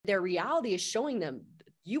Their reality is showing them,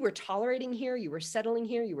 you were tolerating here, you were settling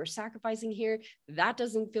here, you were sacrificing here. That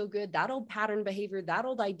doesn't feel good. That old pattern behavior, that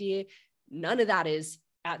old idea, none of that is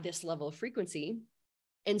at this level of frequency.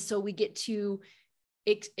 And so we get to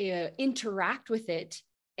interact with it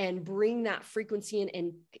and bring that frequency in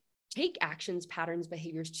and take actions, patterns,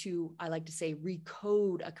 behaviors to, I like to say,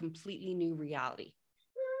 recode a completely new reality.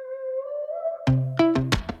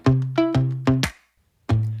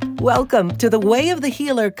 Welcome to the Way of the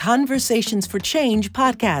Healer Conversations for Change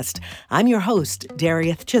podcast. I'm your host,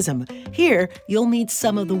 Darieth Chisholm. Here, you'll meet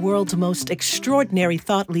some of the world's most extraordinary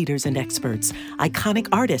thought leaders and experts, iconic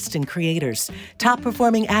artists and creators,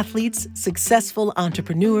 top-performing athletes, successful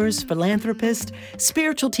entrepreneurs, philanthropists,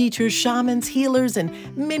 spiritual teachers, shamans, healers,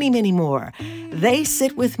 and many, many more. They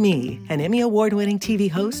sit with me, an Emmy Award-winning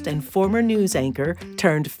TV host and former news anchor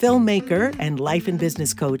turned filmmaker and life and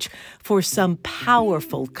business coach, for some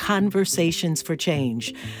powerful conversations for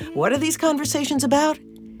change. What are these conversations about?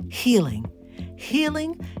 Healing.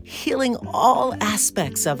 Healing all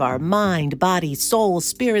aspects of our mind, body, soul,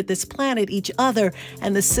 spirit, this planet, each other,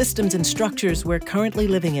 and the systems and structures we're currently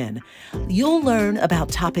living in. You'll learn about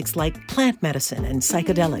topics like plant medicine and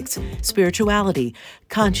psychedelics, spirituality,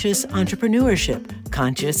 conscious entrepreneurship,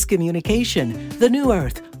 conscious communication, the new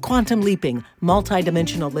earth, quantum leaping,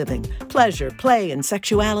 multidimensional living, pleasure, play, and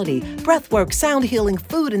sexuality, breathwork, sound healing,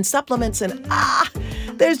 food and supplements, and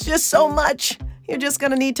there's just so much. You're just going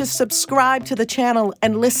to need to subscribe to the channel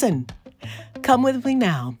and listen. Come with me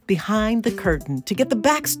now behind the curtain to get the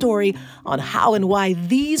backstory on how and why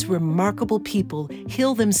these remarkable people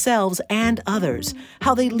heal themselves and others,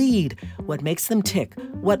 how they lead, what makes them tick,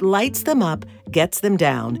 what lights them up, gets them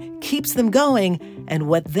down, keeps them going, and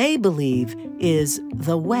what they believe is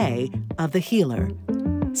the way of the healer.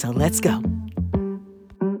 So let's go.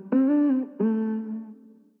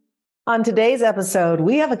 On today's episode,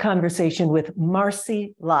 we have a conversation with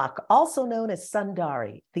Marci Locke, also known as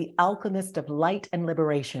SunDari, the alchemist of light and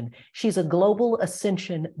liberation. She's a global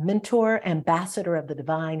ascension mentor, ambassador of the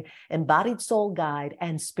divine, embodied soul guide,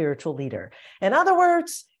 and spiritual leader. In other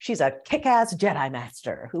words, she's a kick-ass Jedi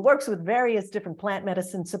master who works with various different plant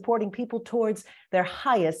medicines, supporting people towards their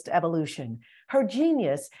highest evolution. Her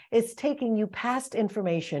genius is taking you past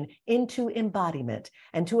information into embodiment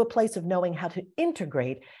and to a place of knowing how to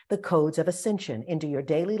integrate the codes of ascension into your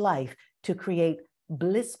daily life to create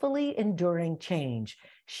blissfully enduring change.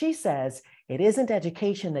 She says it isn't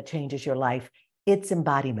education that changes your life, it's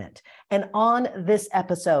embodiment. And on this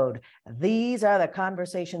episode, these are the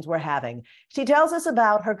conversations we're having. She tells us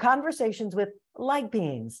about her conversations with light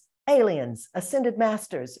beings, aliens, ascended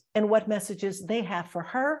masters, and what messages they have for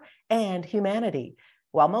her and humanity.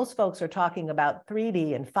 While most folks are talking about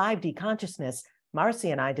 3D and 5D consciousness, Marci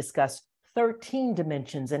and I discuss 13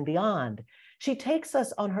 dimensions and beyond. She takes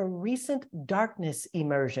us on her recent darkness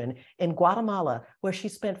immersion in Guatemala, where she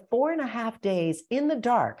spent 4.5 days in the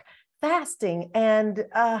dark, fasting, and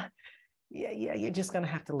you're just going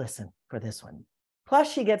to have to listen for this one. Plus,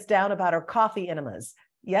 she gets down about her coffee enemas.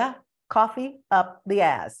 Yeah, coffee up the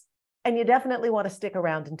ass. And you definitely want to stick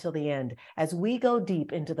around until the end as we go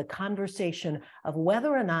deep into the conversation of whether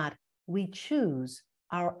or not we choose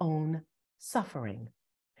our own suffering.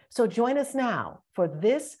 So join us now for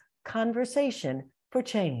this conversation for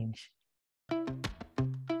change.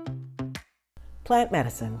 Plant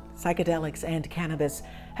medicine, psychedelics, and cannabis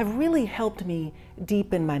have really helped me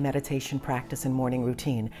deepen my meditation practice and morning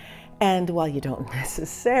routine. And while you don't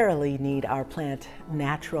necessarily need our plant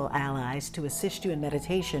natural allies to assist you in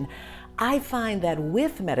meditation, I find that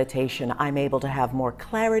with meditation, I'm able to have more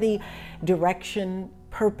clarity, direction,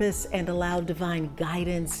 purpose, and allow divine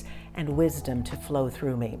guidance and wisdom to flow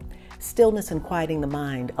through me. Stillness and quieting the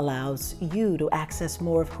mind allows you to access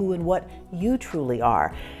more of who and what you truly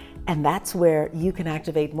are. And that's where you can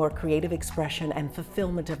activate more creative expression and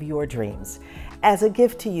fulfillment of your dreams. As a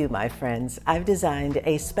gift to you, my friends, I've designed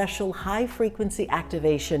a special high-frequency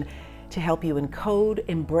activation to help you encode,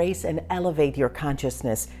 embrace, and elevate your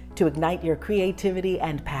consciousness to ignite your creativity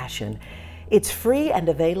and passion. It's free and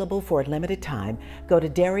available for a limited time. Go to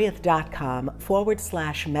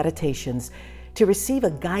darieth.com/meditations to receive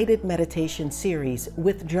a guided meditation series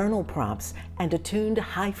with journal prompts and attuned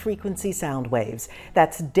high-frequency sound waves.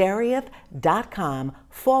 That's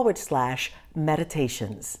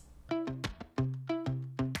darieth.com/meditations.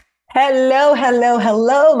 Hello,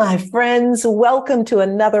 my friends. Welcome to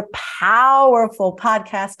another powerful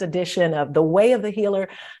podcast edition of The Way of the Healer,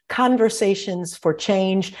 Conversations for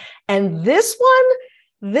Change. And this one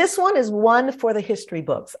is one for the history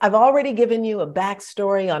books. I've already given you a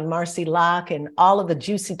backstory on Marci Locke and all of the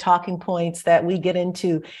juicy talking points that we get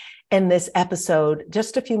into in this episode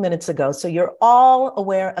just a few minutes ago. So you're all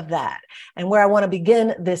aware of that. And where I want to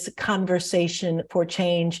begin this conversation for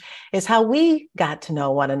change is how we got to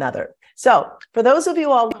know one another. So for those of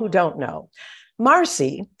you all who don't know,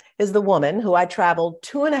 Marci is the woman who I traveled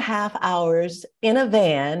 2.5 hours in a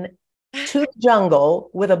van to the jungle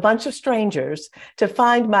with a bunch of strangers to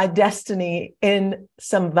find my destiny in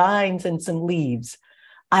some vines and some leaves,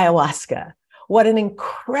 ayahuasca. What an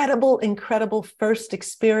incredible, incredible first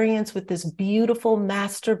experience with this beautiful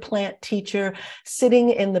master plant teacher sitting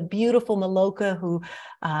in the beautiful Maloka, who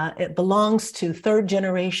it belongs to third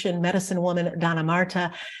generation medicine woman, Donna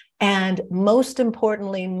Marta. And most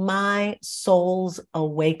importantly, my soul's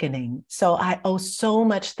awakening. So I owe so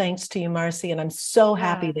much thanks to you, Marci, and I'm so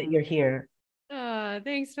happy that you're here.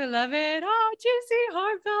 Thanks, beloved. Oh, juicy,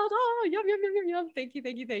 heartfelt. Oh, yum, yum, yum, yum, yum. Thank you,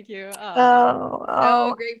 thank you, thank you.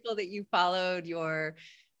 So grateful that you followed your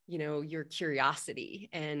curiosity.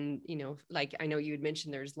 And, like I know you had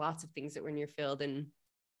mentioned, there's lots of things that were in your field, and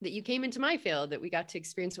that you came into my field, that we got to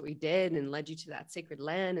experience what we did and led you to that sacred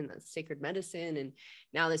land and that sacred medicine. And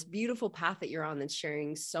now this beautiful path that you're on that's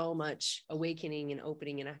sharing so much awakening and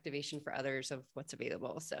opening and activation for others of what's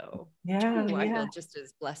available. So I feel just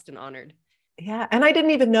as blessed and honored. Yeah. And I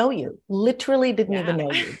didn't even know you, literally didn't even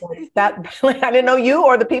know you. I didn't know you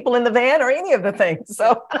or the people in the van or any of the things.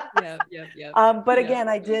 So, but again,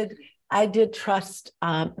 I did trust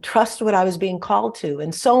what I was being called to.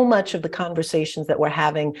 And so much of the conversations that we're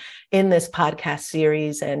having in this podcast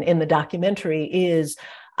series and in the documentary is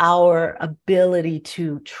our ability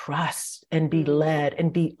to trust and be led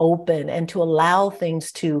and be open and to allow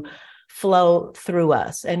things to flow through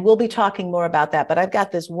us. And we'll be talking more about that. But I've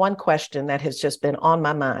got this one question that has just been on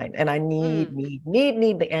my mind, and I need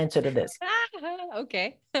the answer to this.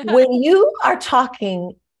 Okay. When you are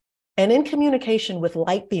talking and in communication with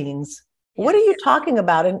light beings, what are you talking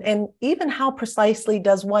about? And even how precisely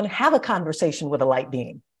does one have a conversation with a light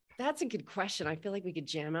being? That's a good question. I feel like we could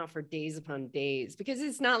jam out for days upon days, because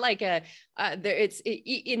it's not like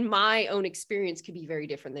in my own experience could be very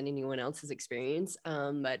different than anyone else's experience.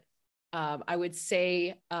 But I would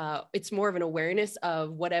say it's more of an awareness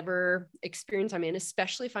of whatever experience I'm in,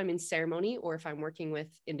 especially if I'm in ceremony or if I'm working with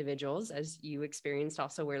individuals, as you experienced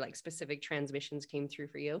also, where like specific transmissions came through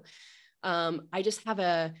for you. I just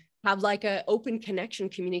have like a open connection,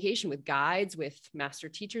 communication with guides, with master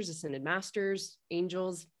teachers, ascended masters,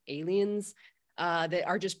 angels, aliens, that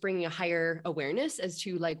are just bringing a higher awareness as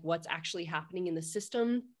to like what's actually happening in the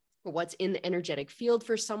system, or what's in the energetic field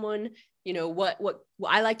for someone. What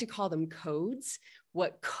I like to call them codes,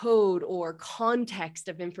 what code or context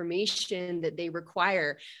of information that they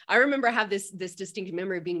require. I remember I have this distinct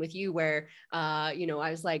memory of being with you where, I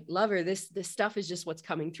was like, lover, this stuff is just what's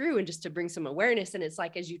coming through, and just to bring some awareness. And it's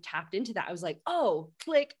like, as you tapped into that, I was like, oh,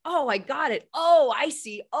 click. Oh, I got it. Oh, I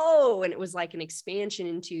see. Oh, and it was like an expansion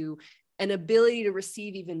into an ability to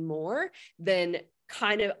receive even more than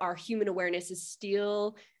kind of our human awareness is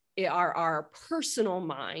still. Our personal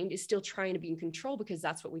mind is still trying to be in control, because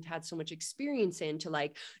that's what we've had so much experience in, to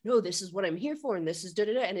like, no, this is what I'm here for, and this is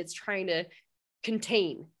da-da-da, and it's trying to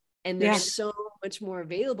contain. And there's so much more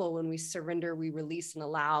available when we surrender, we release, and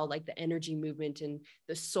allow like the energy movement and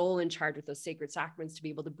the soul in charge with those sacred sacraments to be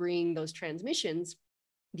able to bring those transmissions.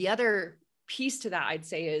 The other piece to that, I'd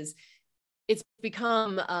say, is it's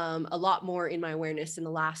become a lot more in my awareness in the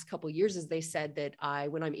last couple of years, as they said that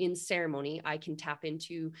when I'm in ceremony, I can tap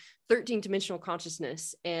into 13th dimensional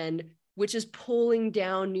consciousness, and which is pulling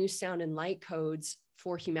down new sound and light codes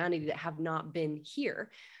for humanity that have not been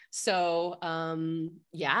here. So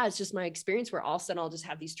it's just my experience where all of a sudden I'll just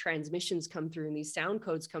have these transmissions come through and these sound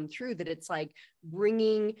codes come through, that it's like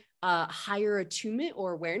bringing higher attunement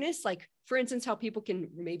or awareness. Like, for instance, how people can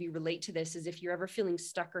maybe relate to this is if you're ever feeling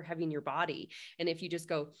stuck or heavy in your body, and if you just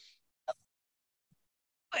go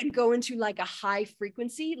and go into like a high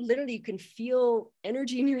frequency, literally you can feel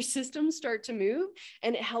energy in your system start to move,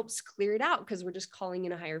 and it helps clear it out, because we're just calling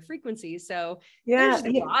in a higher frequency. So there's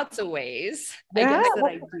lots of ways, I guess, that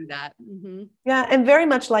I do that. Mm-hmm. Yeah. And very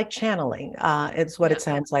much like channeling, it's what it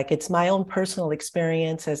sounds like. It's my own personal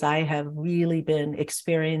experience, as I have really been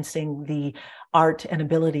experiencing the art and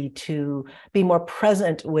ability to be more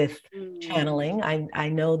present with channeling. I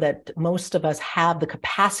know that most of us have the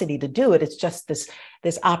capacity to do it. It's just this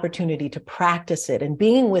opportunity to practice it. And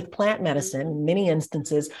being with plant medicine, in many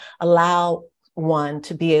instances, allow one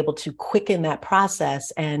to be able to quicken that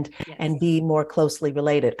process and be more closely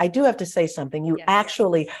related. I do have to say something. You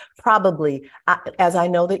actually probably, as I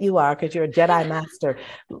know that you are, because you're a Jedi master,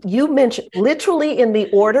 you mentioned literally in the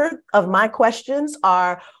order of my questions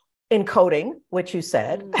are, encoding, which you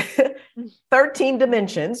said, 13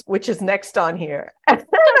 dimensions, which is next on here. And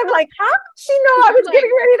I'm like, how did she know I was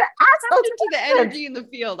getting ready to ask those into the energy in the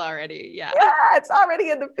field already? Yeah, it's already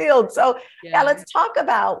in the field. So yeah, let's talk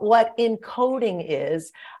about what encoding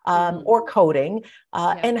is, or coding,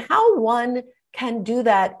 and how one can do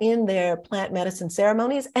that in their plant medicine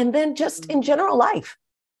ceremonies, and then just in general life.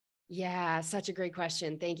 Yeah, such a great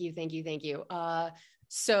question. Thank you, thank you, thank you.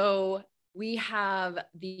 So we have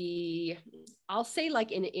I'll say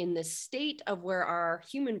like in the state of where our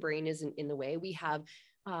human brain isn't in the way, we have,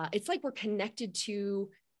 it's like we're connected to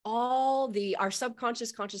our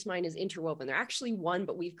subconscious, conscious mind is interwoven. They're actually one,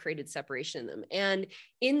 but we've created separation in them. And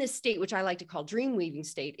in this state, which I like to call dream weaving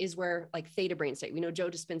state, is where like theta brain state, we know Joe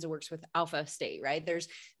Dispenza works with alpha state, right? There's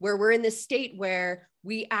where we're in this state where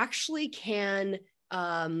we actually can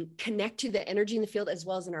connect to the energy in the field as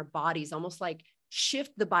well as in our bodies, almost like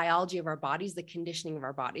shift the biology of our bodies, the conditioning of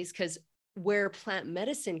our bodies. Because where plant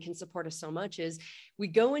medicine can support us so much is we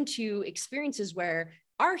go into experiences where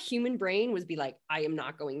our human brain would be like, I am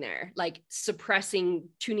not going there, like suppressing,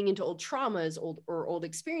 tuning into old traumas, old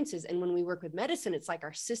experiences. And when we work with medicine, it's like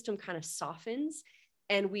our system kind of softens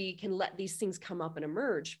and we can let these things come up and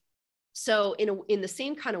emerge. So in the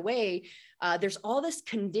same kind of way, there's all this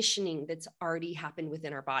conditioning that's already happened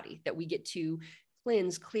within our body that we get to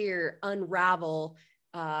cleanse, clear, unravel,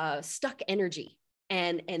 stuck energy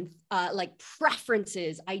and like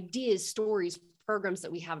preferences, ideas, stories, programs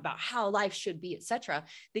that we have about how life should be, et cetera.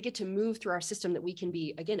 They get to move through our system that we can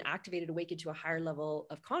be, again, activated, awakened to a higher level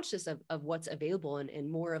of consciousness of what's available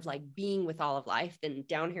and more of like being with all of life than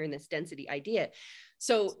down here in this density idea.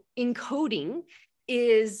 So encoding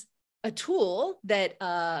is a tool that,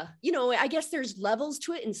 I guess there's levels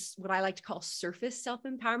to it in what I like to call surface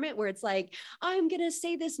self-empowerment, where it's like, I'm going to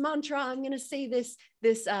say this mantra. I'm going to say this,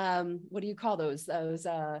 what do you call those?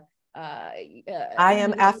 I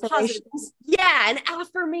am affirmations. Yeah. An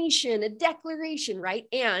affirmation, a declaration, right?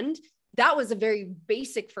 And that was a very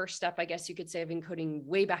basic first step, I guess you could say, of encoding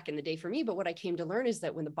way back in the day for me. But what I came to learn is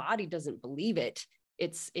that when the body doesn't believe it,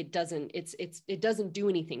 it doesn't do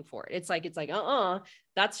anything for it. It's like,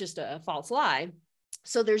 that's just a false lie.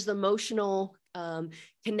 So there's the emotional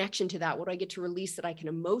connection to that. What do I get to release that I can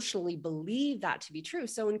emotionally believe that to be true?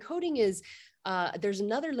 So encoding is, there's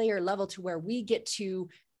another layer level to where we get to,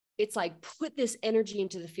 it's like, put this energy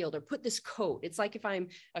into the field or put this code. It's like, if I'm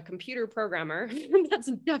a computer programmer,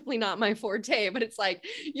 that's definitely not my forte, but it's like,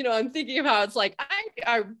 I'm thinking of how it's like,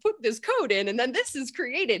 I put this code in and then this is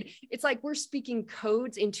created. It's like, we're speaking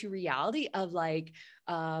codes into reality of like,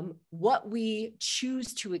 what we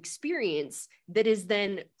choose to experience that is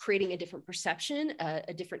then creating a different perception,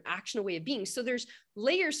 a different action, a way of being. So there's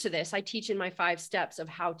layers to this. I teach in my 5 steps of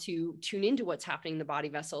how to tune into what's happening in the body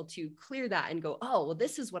vessel to clear that and go, oh, well,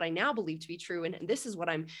 this is what I now believe to be true. And this is what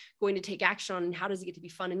I'm going to take action on. And how does it get to be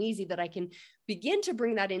fun and easy that I can begin to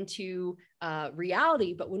bring that into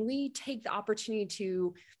reality? But when we take the opportunity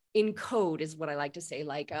to encode, is what I like to say,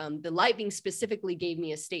 like the light being specifically gave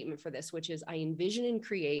me a statement for this, which is I envision and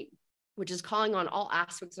create, which is calling on all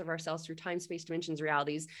aspects of ourselves through time, space, dimensions,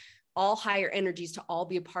 realities, all higher energies to all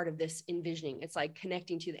be a part of this envisioning. It's like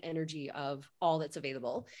connecting to the energy of all that's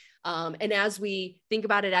available. And as we think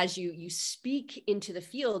about it, as you speak into the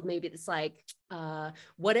field, maybe it's like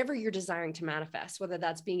whatever you're desiring to manifest, whether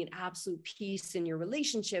that's being in absolute peace in your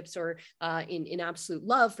relationships or in absolute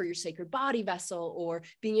love for your sacred body vessel, or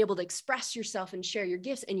being able to express yourself and share your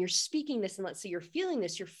gifts. And you're speaking this, and let's say you're feeling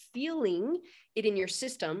this, you're feeling it in your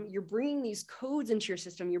system, you're bringing these codes into your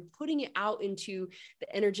system, you're putting it out into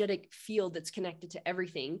the energetic field that's connected to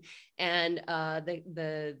everything. And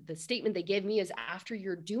the statement they gave me is after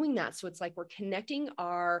you're doing that, so it's like we're connecting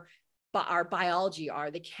our biology,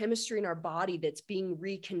 the chemistry in our body that's being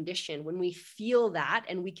reconditioned. When we feel that,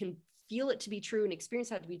 and we can feel it to be true and experience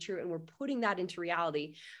that to be true, and we're putting that into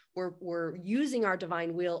reality, we're using our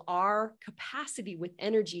divine will, our capacity with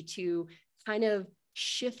energy to kind of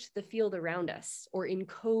shift the field around us or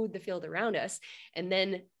encode the field around us. And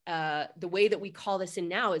then the way that we call this in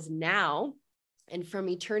now is now, and from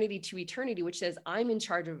eternity to eternity, which says I'm in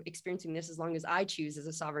charge of experiencing this as long as I choose as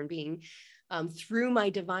a sovereign being. Through my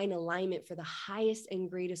divine alignment for the highest and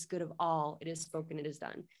greatest good of all, it is spoken, it is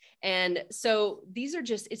done. And so these are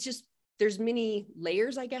there's many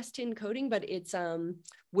layers, I guess, to encoding, but it's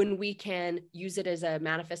when we can use it as a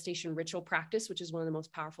manifestation ritual practice, which is one of the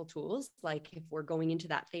most powerful tools. Like if we're going into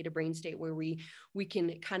that theta brain state where we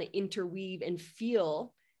can kind of interweave and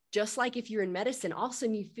feel, just like if you're in medicine, all of a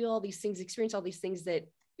sudden you feel all these things, experience all these things that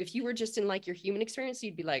if you were just in like your human experience,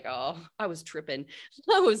 you'd be like, oh, I was tripping.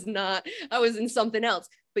 I was in something else.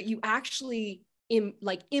 But you actually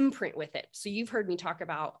imprint with it. So you've heard me talk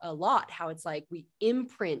about a lot how it's like we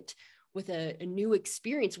imprint with a new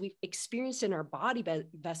experience we've experienced in our body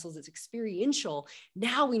vessels. It's experiential.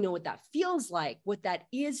 Now we know what that feels like, what that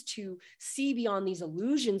is to see beyond these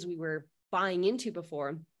illusions we were buying into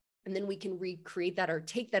before. And then we can recreate that or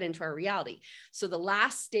take that into our reality. So the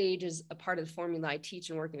last stage is a part of the formula I teach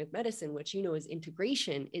in working with medicine, which, you know, is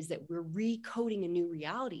integration, is that we're recoding a new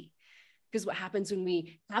reality. Because what happens when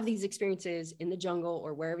we have these experiences in the jungle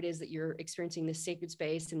or wherever it is that you're experiencing this sacred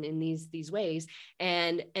space and in these ways,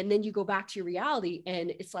 and then you go back to your reality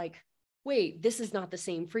and it's like, wait, this is not the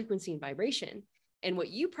same frequency and vibration. And what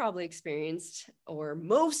you probably experienced, or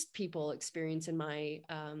most people experience in my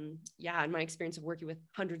experience of working with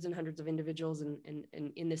hundreds and hundreds of individuals and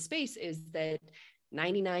in this space, is that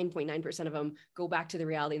 99.9% of them go back to the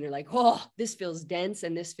reality and they're like, oh, this feels dense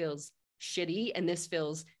and this feels shitty and this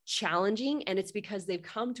feels challenging. And it's because they've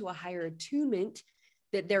come to a higher attunement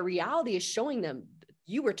that their reality is showing them,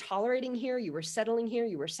 you were tolerating here, you were settling here,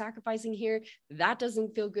 you were sacrificing here. That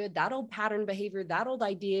doesn't feel good. That old pattern behavior, that old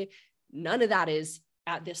idea, none of that is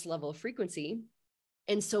at this level of frequency.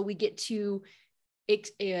 And so we get to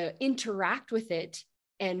interact with it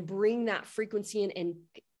and bring that frequency in and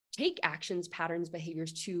take actions, patterns,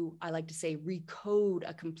 behaviors to, I like to say, recode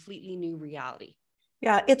a completely new reality.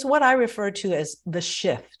 Yeah, it's what I refer to as the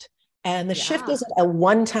shift. And the shift isn't a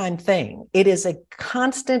one-time thing. It is a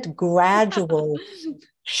constant, gradual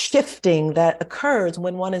shifting that occurs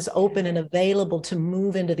when one is open and available to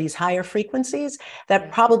move into these higher frequencies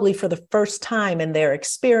that probably for the first time in their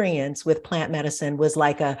experience with plant medicine was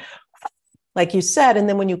like you said, and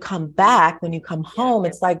then when you come back, when you come home,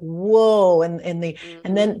 it's like, whoa, and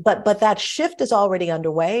then, but that shift is already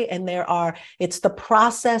underway, and it's the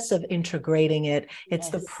process of integrating it. It's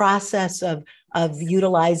the process of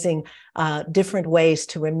utilizing different ways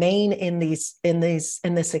to remain in this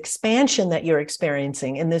expansion that you're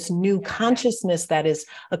experiencing, in this new consciousness that is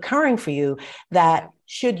occurring for you, that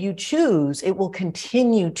should you choose, it will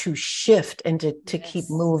continue to shift and to keep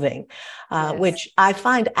moving, which I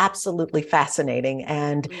find absolutely fascinating.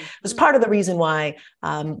 And it was part of the reason why,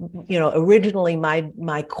 originally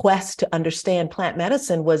my quest to understand plant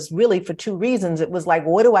medicine was really for two reasons. It was like,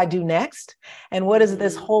 what do I do next? And what is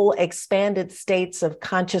this whole expanded states of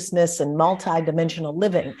consciousness and multidimensional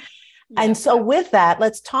living? And so with that,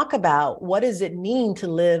 let's talk about what does it mean to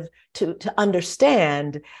live, to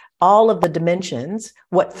understand all of the dimensions,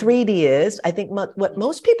 what 3D is. I think what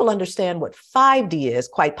most people understand what 5D is,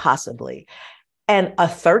 quite possibly, and a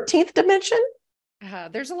 13th dimension.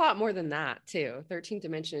 There's a lot more than that too. 13th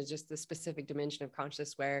dimension is just the specific dimension of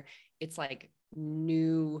consciousness where it's like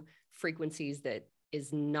new frequencies that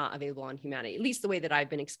is not available on humanity, at least the way that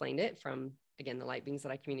I've been explained it from, again, the light beings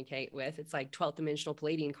that I communicate with. It's like 12th dimensional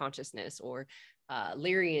Palladian consciousness, or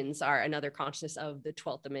Lyrians are another consciousness of the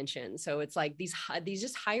 12th dimension. So it's like these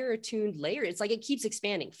just higher attuned layers. It's like it keeps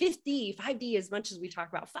expanding. 5D, as much as we talk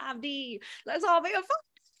about 5D, let's all be a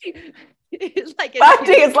 5D. It's like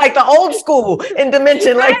 5D is like the old school in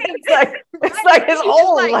dimension. Like it's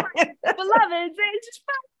old. Like, beloved, it's just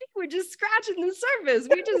 5D. We're just scratching the surface.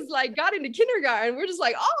 We just like got into kindergarten. We're just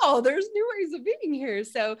like, oh, there's new ways of being here.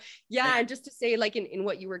 So yeah, and just to say, like in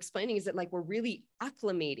what you were explaining, is that like we're really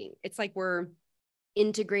acclimating. It's like we're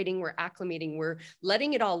integrating, we're acclimating, we're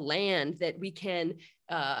letting it all land, that we can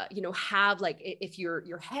have, like, if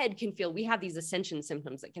your head can feel, we have these ascension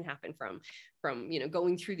symptoms that can happen from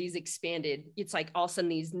going through these expanded, it's like all of a sudden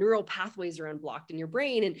these neural pathways are unblocked in your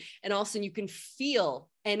brain, and all of a sudden you can feel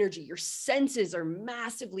energy, your senses are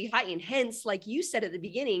massively heightened. Hence, like you said at the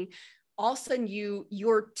beginning, all of a sudden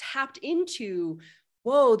you're tapped into,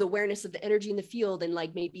 whoa, the awareness of the energy in the field, and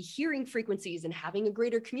like maybe hearing frequencies and having a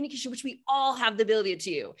greater communication, which we all have the ability to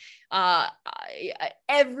do.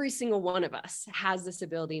 Every single one of us has this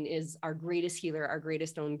ability and is our greatest healer, our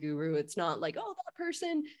greatest own guru. It's not like, oh, that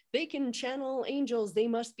person, they can channel angels, they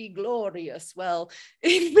must be glorious. Well,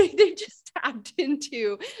 they just tapped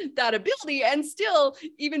into that ability, and still,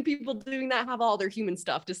 even people doing that have all their human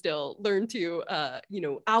stuff to still learn to,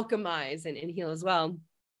 alchemize and heal as well.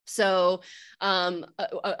 So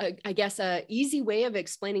I guess a easy way of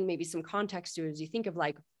explaining maybe some context to it is you think of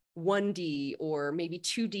like 1D or maybe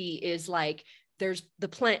 2D is like there's the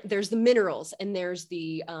plant, there's the minerals, and there's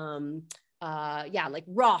the like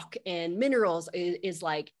rock and minerals is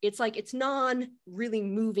like it's non really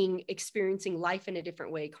moving, experiencing life in a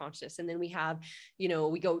different way, conscious. And then we have, we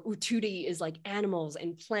go 2D is like animals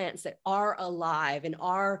and plants that are alive and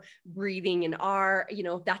are breathing and are,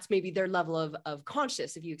 that's maybe their level of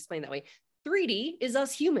conscious, if you explain that way. 3D is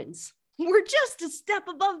us humans. we're just a step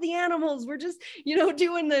above the animals. We're just,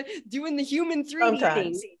 doing the human 3D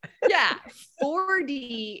thing. Yeah.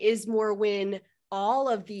 4D is more when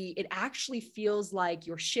it actually feels like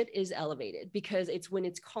your shit is elevated, because it's when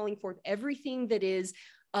it's calling forth everything that is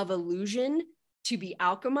of illusion to be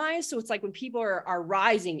alchemized. So it's like when people are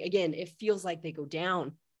rising, again, it feels like they go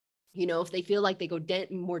down, if they feel like they go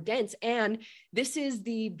more dense. And this is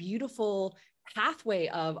the beautiful pathway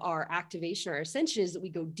of our activation, our ascension, is that we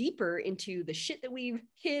go deeper into the shit that we've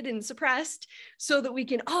hid and suppressed, so that we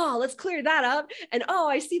can, let's clear that up. And,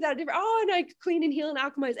 I see that different. And I clean and heal and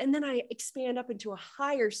alchemize. And then I expand up into a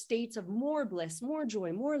higher states of more bliss, more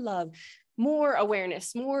joy, more love, more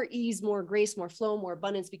awareness, more ease, more grace, more flow, more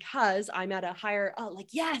abundance, because I'm at a higher,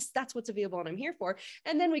 yes, that's what's available and I'm here for.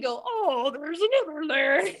 And then we go, there's another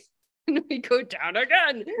layer. And we go down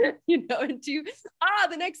again, into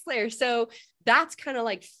the next layer. So that's kind of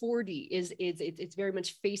like 4D it's very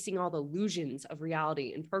much facing all the illusions of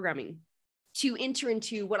reality and programming to enter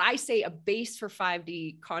into what I say a base for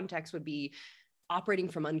 5D context would be operating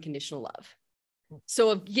from unconditional love. So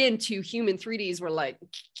again, to human 3Ds, we're like,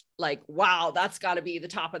 wow, that's got to be the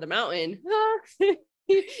top of the mountain.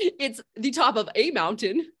 It's the top of a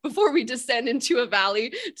mountain before we descend into a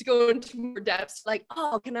valley to go into more depths.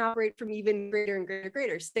 Can I operate from even greater and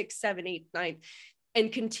greater, 6, 7, 8, 9,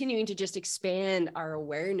 and continuing to just expand our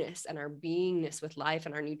awareness and our beingness with life,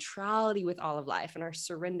 and our neutrality with all of life, and our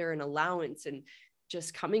surrender and allowance, and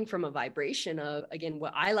just coming from a vibration of, again,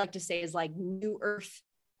 what I like to say is like new earth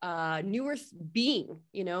being.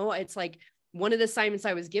 It's like, one of the assignments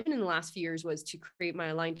I was given in the last few years was to create my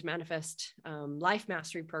Aligned to Manifest life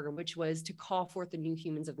mastery program, which was to call forth the new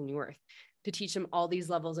humans of the new earth, to teach them all these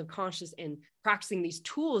levels of conscious and practicing these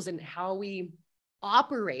tools and how we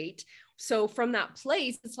operate. So from that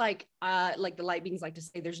place, it's like the light beings like to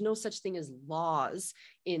say, there's no such thing as laws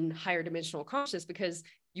in higher dimensional consciousness, because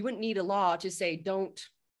you wouldn't need a law to say, don't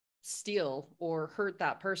steal or hurt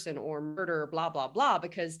that person or murder, blah, blah, blah,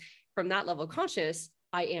 because from that level of conscious,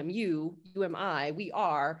 I am you, you am I, we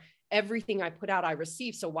are, everything I put out, I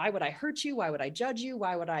receive. So why would I hurt you? Why would I judge you?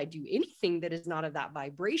 Why would I do anything that is not of that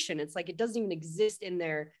vibration? It's like, it doesn't even exist in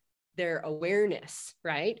their awareness,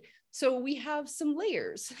 right? So we have some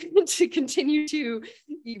layers to continue to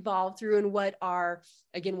evolve through, and what our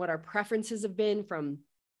preferences have been from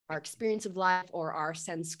our experience of life, or our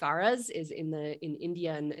sanskaras is in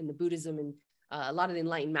India and in the Buddhism, and a lot of the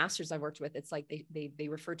enlightened masters I've worked with, it's like they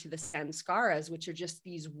refer to the sanskaras, which are just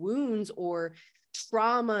these wounds or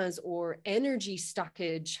traumas or energy stuck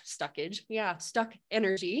energy.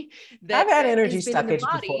 That I've had energy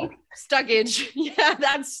stuckage before. Stuckage. Yeah,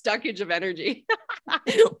 that's stuckage of energy.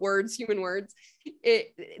 Human words.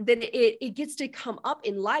 It gets to come up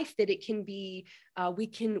in life, that it can be, we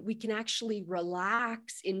can actually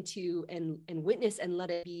relax into and witness and let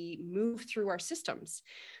it be move through our systems.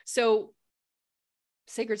 So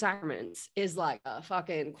sacred sacraments is like a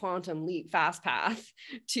fucking quantum leap fast path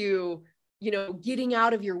to, getting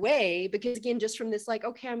out of your way, because again, just from this, like,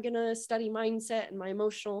 okay, I'm going to study mindset and my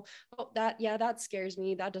emotional, that scares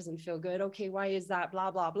me. That doesn't feel good. Okay. Why is that? Blah,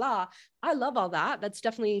 blah, blah. I love all that. That's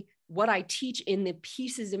definitely what I teach in the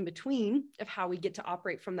pieces in between of how we get to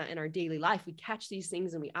operate from that in our daily life. We catch these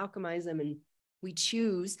things and we alchemize them and we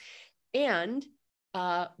choose. And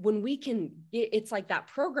when we can it's like that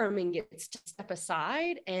programming gets to step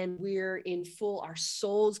aside, and we're in our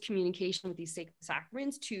soul's communication with these sacred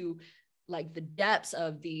sacraments, to like the depths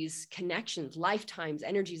of these connections, lifetimes,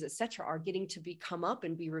 energies, etc., are getting to come up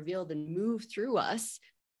and be revealed and move through us.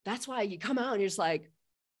 That's why you come out and you're just like,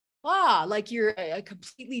 like you're a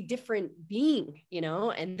completely different being,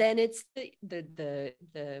 and then it's then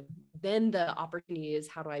the opportunity is,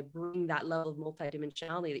 how do I bring that level of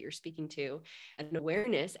multidimensionality that you're speaking to, and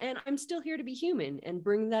awareness, and I'm still here to be human, and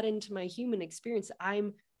bring that into my human experience.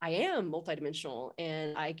 I am multidimensional,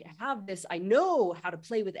 and I have this, I know how to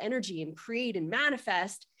play with energy and create and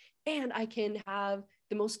manifest, and I can have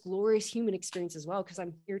the most glorious human experience as well, because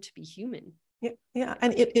I'm here to be human. Yeah.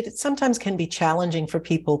 And it sometimes can be challenging for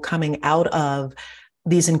people coming out of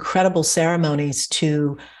these incredible ceremonies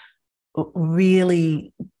to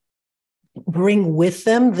really bring with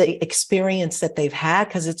them the experience that they've had,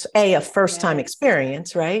 because it's a first-time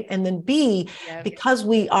experience, right? And then B, because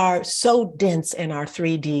we are so dense in our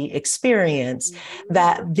 3D experience,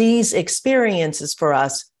 that these experiences for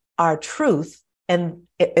us are truth. And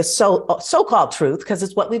it's so-called truth, because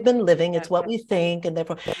it's what we've been living, it's what we think, and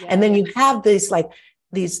therefore, and then you have these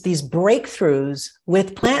breakthroughs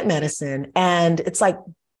with plant medicine, and it's like,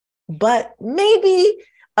 but maybe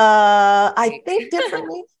I think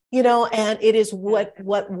differently. you know, and it is what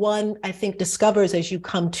one, I think, discovers as you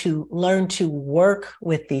come to learn to work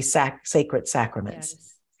with these sacred sacraments.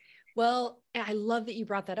 Yes. Well, I love that you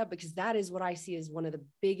brought that up, because that is what I see as one of the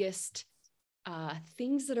biggest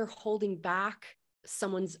things that are holding back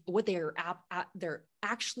someone's, what they're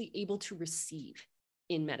actually able to receive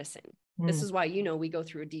in medicine. This is why, you know, we go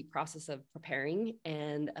through a deep process of preparing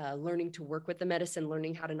and learning to work with the medicine,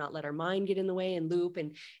 learning how to not let our mind get in the way and loop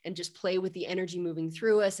and just play with the energy moving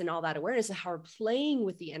through us, and all that awareness of how we're playing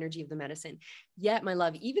with the energy of the medicine. Yet, my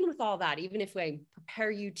love, even with all that, even if I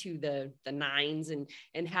prepare you to the nines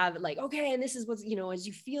and have it like, okay, and this is what's, you know, as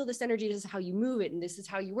you feel this energy, this is how you move it, and this is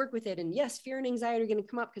how you work with it. And yes, fear and anxiety are going to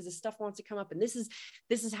come up because this stuff wants to come up. And this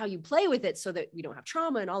is how you play with it so that we don't have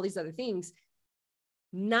trauma and all these other things.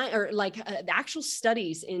 The actual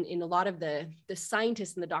studies in a lot of the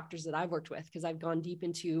scientists and the doctors that I've worked with, because I've gone deep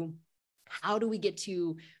into how do we get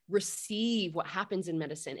to receive what happens in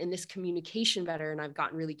medicine and this communication better. And I've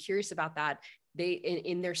gotten really curious about that. They,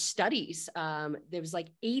 in their studies, there was like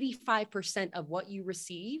 85% of what you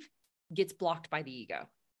receive gets blocked by the ego.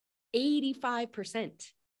 85%.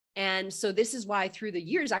 And so this is why through the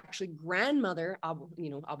years, actually grandmother,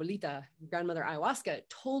 abuelita, grandmother ayahuasca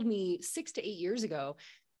told me 6 to 8 years ago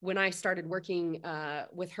when I started working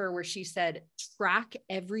with her, where she said, track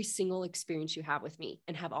every single experience you have with me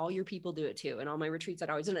and have all your people do it too. And all my retreats, I'd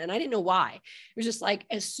always done it. And I didn't know why. It was just like,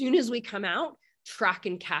 as soon as we come out, track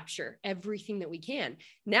and capture everything that we can.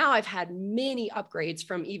 Now I've had many upgrades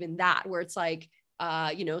from even that, where it's like,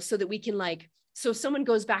 so that we can so if someone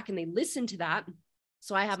goes back and they listen to that.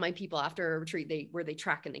 So I have my people after a retreat, where they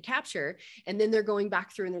track and they capture, and then they're going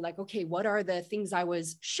back through and they're like, okay, what are the things I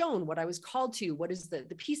was shown, what I was called to, what is the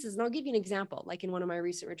pieces? And I'll give you an example. Like in one of my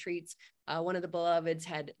recent retreats, one of the beloveds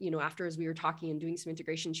had, after, as we were talking and doing some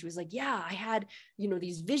integration, she was like, yeah, I had,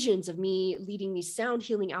 these visions of me leading these sound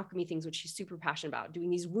healing alchemy things, which she's super passionate about, doing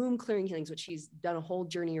these womb clearing healings, which she's done a whole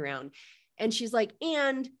journey around. And she's like,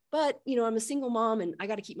 but I'm a single mom and I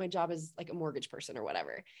got to keep my job as like a mortgage person or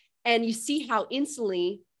whatever. And you see how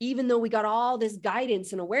instantly, even though we got all this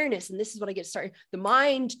guidance and awareness, and this is what I get started, the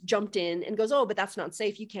mind jumped in and goes, oh, but that's not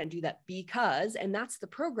safe. You can't do that because, and that's the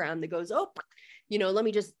program that goes, oh, let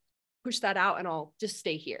me just push that out and I'll just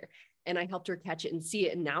stay here. And I helped her catch it and see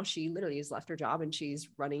it. And now she literally has left her job and she's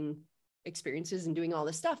running experiences and doing all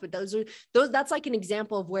this stuff. But that's like an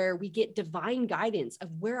example of where we get divine guidance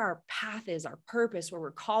of where our path is, our purpose, where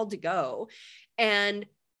we're called to go. And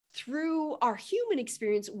through our human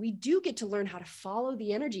experience, we do get to learn how to follow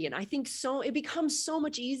the energy. And I think it becomes so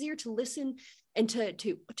much easier to listen and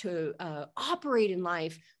to operate in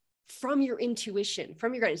life from your intuition,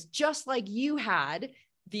 from your guidance, just like you had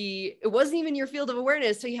it wasn't even your field of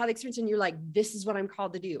awareness. So you had the experience and you're like, this is what I'm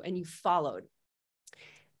called to do. And you followed.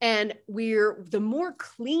 And the more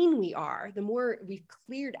clean we are, the more we've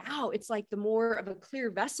cleared out, it's like the more of a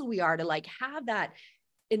clear vessel we are to have that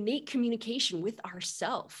innate communication with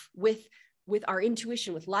ourself, with our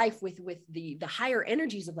intuition, with life, with the higher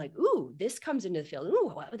energies of ooh, this comes into the field.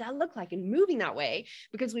 Ooh, what would that look like? And moving that way,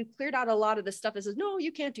 because we've cleared out a lot of the stuff that says, no,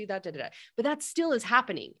 you can't do that, but that still is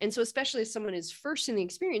happening. And so, especially as someone is first in the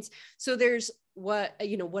experience, so there's what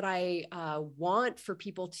I want for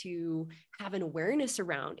people to have an awareness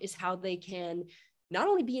around is how they can not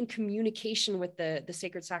only be in communication with the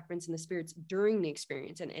sacred sacraments and the spirits during the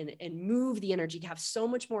experience and move the energy to have so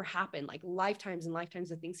much more happen, like lifetimes and lifetimes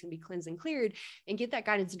of things can be cleansed and cleared and get that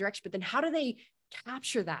guidance and direction. But then how do they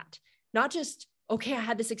capture that? Not just, okay, I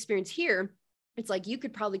had this experience here. It's like, you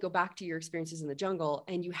could probably go back to your experiences in the jungle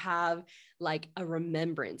and you have a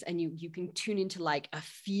remembrance and you can tune into a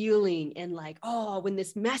feeling and oh, when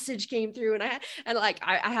this message came through and I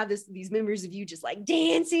have these memories of you just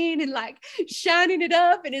dancing and shining it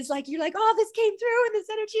up. And it's you're oh, this came through and this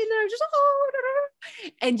energy and then just,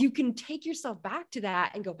 and you can take yourself back to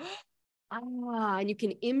that and go, and you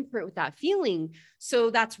can imprint with that feeling. So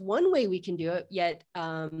that's one way we can do it. Yet,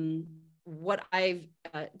 what I've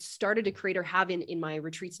started to create or have in my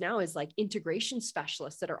retreats now is integration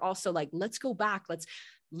specialists that are also let's go back, let's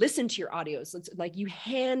listen to your audios. Let's you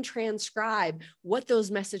hand transcribe what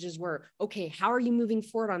those messages were. Okay, how are you moving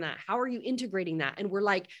forward on that? How are you integrating that? And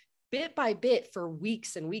we're bit by bit for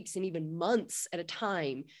weeks and weeks and even months at a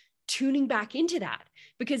time, tuning back into that.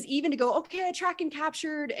 Because even to go, okay, I track and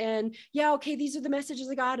captured and yeah, okay, these are the messages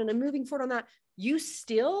I got and I'm moving forward on that. You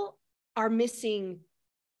still are missing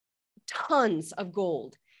tons of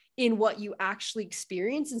gold in what you actually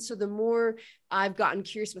experience. And so the more I've gotten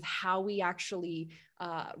curious with how we actually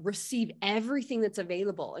receive everything that's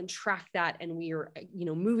available and track that, and we are,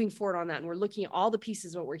 moving forward on that, and we're looking at all the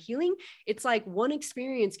pieces of what we're healing, it's one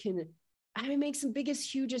experience can I mean, makes the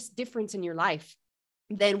biggest, hugest difference in your life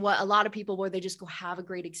than what a lot of people, where they just go have a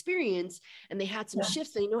great experience and they had some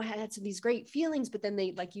shifts, they had some these great feelings, but then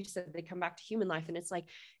they, like you said, they come back to human life and it's like,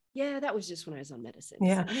 yeah, that was just when I was on medicine.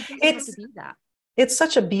 Yeah. And it doesn't have to be that. It's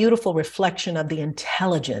such a beautiful reflection of the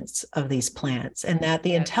intelligence of these plants, and that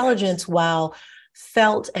the intelligence, while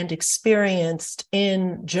felt and experienced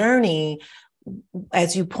in journey,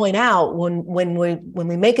 as you point out, when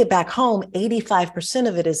we make it back home, 85%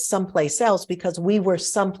 of it is someplace else because we were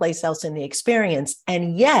someplace else in the experience.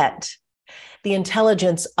 And yet the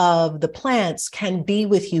intelligence of the plants can be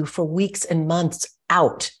with you for weeks and months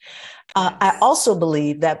out. I also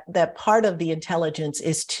believe that part of the intelligence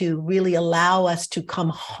is to really allow us to come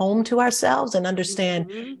home to ourselves and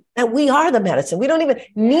understand that we are the medicine. We don't even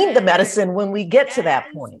need the medicine when we get to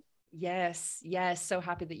that point. Yes. So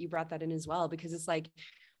happy that you brought that in as well, because it's like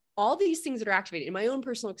all these things that are activated in my own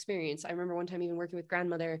personal experience. I remember one time even working with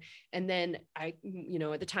grandmother, and then I,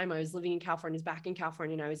 at the time I was living in California, back in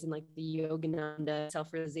California, and I was in like the Yogananda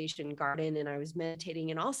self-realization garden, and I was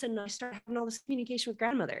meditating, and all of a sudden I started having all this communication with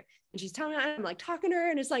grandmother, and she's telling me, I'm like talking to her,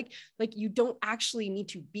 and it's like you don't actually need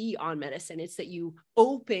to be on medicine. It's that you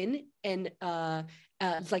open and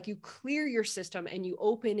it's like you clear your system and you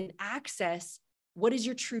open and access what is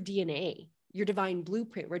your true DNA, your divine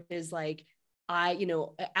blueprint, which is like,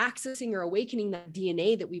 accessing or awakening that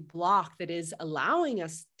DNA that we block, that is allowing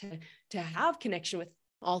us to have connection with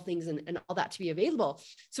all things and all that to be available.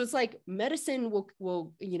 So it's like medicine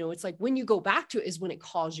will, it's like when you go back to it is when it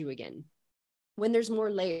calls you again, when there's more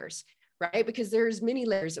layers, right? Because there's many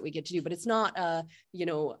layers that we get to do, but it's not,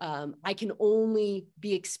 I can only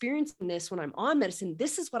be experiencing this when I'm on medicine.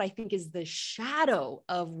 This is what I think is the shadow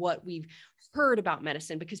of what we've heard about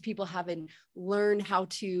medicine, because people haven't learned how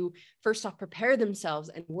to first off prepare themselves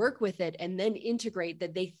and work with it and then integrate,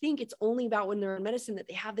 that they think it's only about when they're on medicine that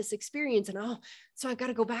they have this experience, and so I've got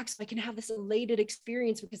to go back so I can have this elated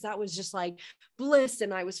experience because that was just like bliss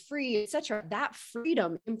and I was free, etc. That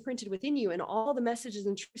freedom imprinted within you, and all the messages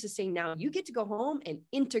and truths is saying now you get to go home and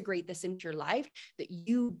integrate this into your life, that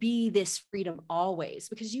you be this freedom always,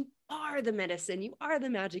 because you are the medicine, you are the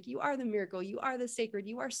magic, you are the miracle, you are the sacred,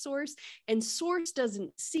 you are source, and source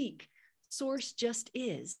doesn't seek, source just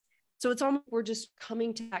is. So it's almost, we're just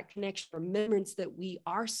coming to that connection, remembrance that we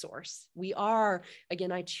are source. We are,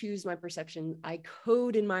 again, I choose my perception. I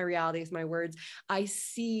code in my reality with my words. I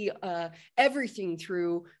see everything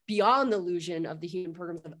through beyond the illusion of the human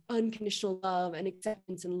programs of unconditional love and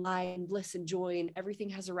acceptance and light and bliss and joy, and everything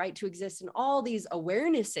has a right to exist. And all these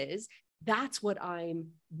awarenesses, that's what I'm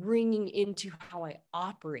bringing into how I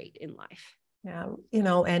operate in life. Yeah,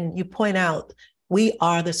 and you point out, we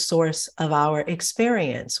are the source of our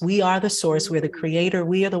experience. We are the source. We're the creator.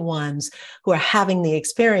 We are the ones who are having the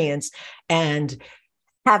experience and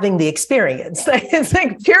having the experience. It's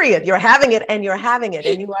like, period. You're having it and you're having it.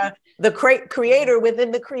 And you are the creator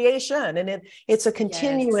within the creation. And it's a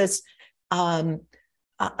continuous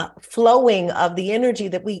flowing of the energy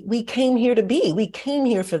that we came here to be. We came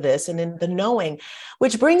here for this, and in the knowing,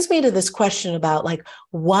 which brings me to this question about like,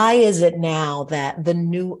 why is it now that the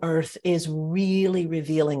new earth is really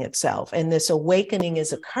revealing itself and this awakening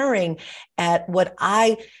is occurring at what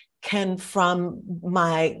I can, from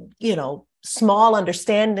my, small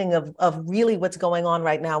understanding of really what's going on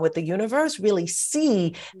right now with the universe, really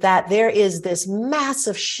see that there is this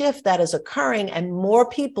massive shift that is occurring, and more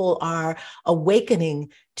people are awakening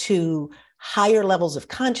to higher levels of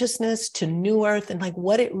consciousness, to new earth, and like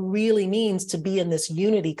what it really means to be in this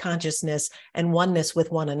unity consciousness and oneness with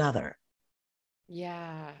one another.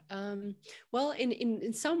 Yeah. Well,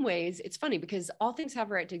 in some ways, it's funny because all things have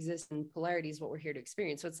a right to exist, and polarity is what we're here to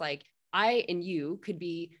experience. So it's like I and you could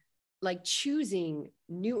be like choosing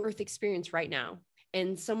new earth experience right now,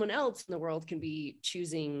 and someone else in the world can be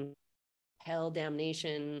choosing hell,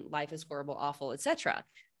 damnation, life is horrible, awful, etc.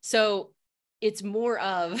 So it's more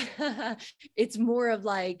of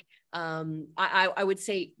like I would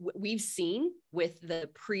say we've seen with the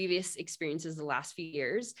previous experiences the last few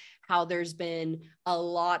years how there's been a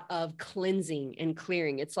lot of cleansing and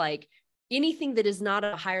clearing. It's like anything that is not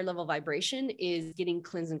a higher level vibration is getting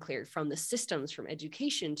cleansed and cleared, from the systems, from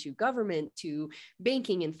education to government to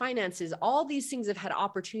banking and finances. All these things have had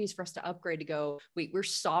opportunities for us to upgrade, to go, wait, we're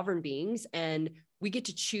sovereign beings and we get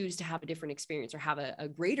to choose to have a different experience or have a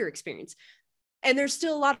greater experience. And there's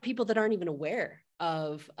still a lot of people that aren't even aware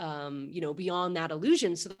of, beyond that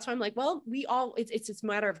illusion. So that's why I'm like, well, it's a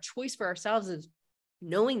matter of choice for ourselves, is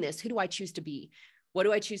knowing this. Who do I choose to be? What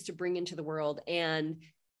do I choose to bring into the world? And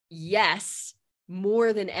yes,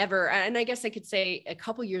 more than ever. And I guess I could say a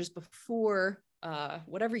couple years before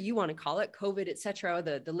whatever you want to call it, COVID, et cetera,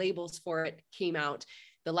 the labels for it came out,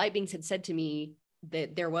 the light beings had said to me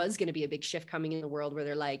that there was going to be a big shift coming in the world where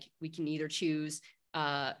they're like, we can either choose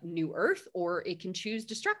new earth or it can choose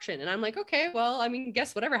destruction. And I'm like, okay, well, I mean,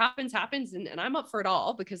 guess whatever happens, happens. And I'm up for it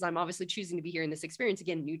all because I'm obviously choosing to be here in this experience.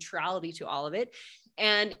 Again, neutrality to all of it.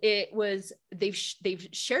 And it was, they've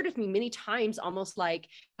shared with me many times, almost like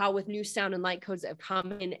how with new sound and light codes that have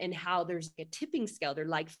come in and how there's a tipping scale. They're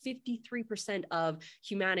like 53% of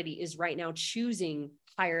humanity is right now choosing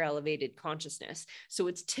higher elevated consciousness. So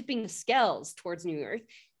it's tipping the scales towards new earth.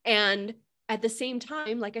 And at the same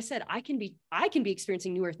time, like I said, I can be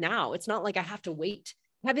experiencing new earth now. It's not like I have to wait.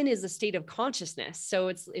 Heaven is a state of consciousness. So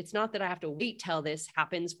it's not that I have to wait till this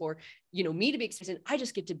happens for, me to be experiencing. I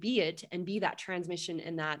just get to be it and be that transmission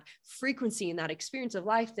and that frequency and that experience of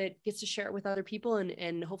life that gets to share it with other people.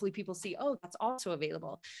 And hopefully people see, oh, that's also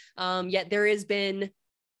available. Yet there has been,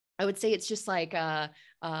 I would say it's just like,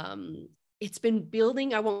 it's been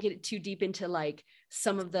building. I won't get too deep into like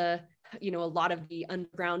some of the, a lot of the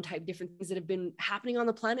underground type different things that have been happening on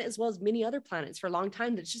the planet, as well as many other planets for a long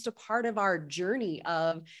time. That's just a part of our journey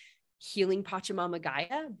of healing Pachamama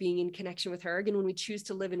Gaia, being in connection with her. Again, when we choose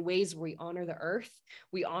to live in ways where we honor the earth,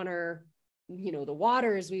 we honor, the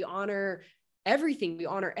waters, we honor everything, we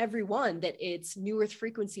honor everyone, that it's new earth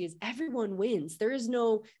frequency is everyone wins. There is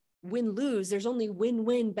no win-lose. There's only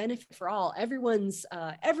win-win benefit for all. Everyone's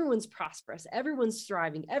prosperous. Everyone's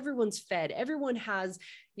thriving. Everyone's fed. Everyone has,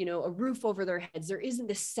 a roof over their heads. There isn't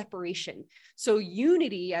this separation. So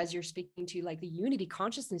unity, as you're speaking to, like the unity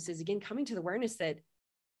consciousness is again coming to the awareness that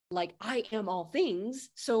like I am all things.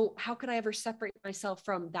 So how could I ever separate myself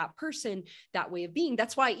from that person, that way of being?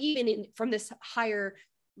 That's why even from this higher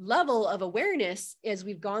level of awareness, as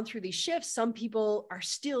we've gone through these shifts, some people are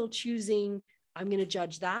still choosing, I'm going to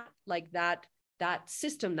judge that, like that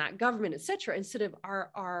system, that government, et cetera, instead of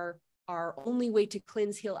our only way to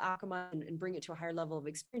cleanse, heal, alchemize, and bring it to a higher level of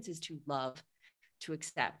experience is to love, to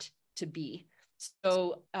accept, to be.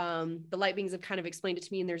 So the light beings have kind of explained it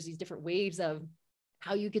to me. And there's these different waves of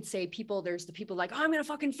how you could say there's the people like, oh, I'm going to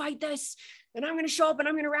fucking fight this and I'm going to show up and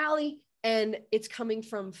I'm going to rally. And it's coming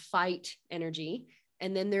from fight energy.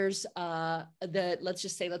 And then there's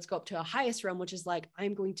let's go up to a highest realm, which is like,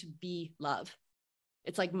 I'm going to be love.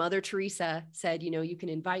 It's like Mother Teresa said, you can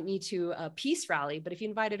invite me to a peace rally, but if you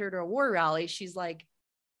invited her to a war rally, she's like,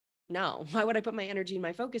 no, why would I put my energy and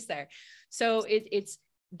my focus there? So it's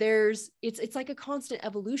like a constant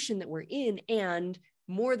evolution that we're in. And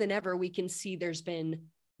more than ever, we can see there's been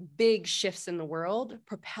big shifts in the world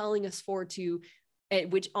propelling us forward to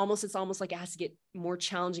it's almost like it has to get more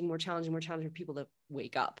challenging for people to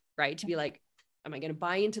wake up, right? To be like, am I going to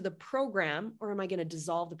buy into the program or am I going to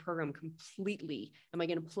dissolve the program completely? Am I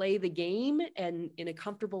going to play the game and in a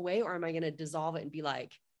comfortable way, or am I going to dissolve it and be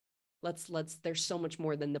like, there's so much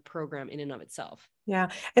more than the program in and of itself. Yeah.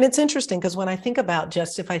 And it's interesting because when I think about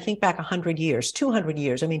if I think back 100 years, 200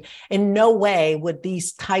 years, I mean, in no way would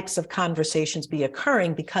these types of conversations be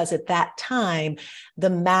occurring, because at that time, the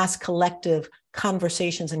mass collective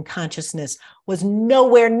conversations and consciousness was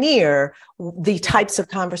nowhere near the types of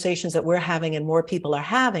conversations that we're having and more people are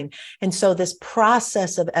having. And so this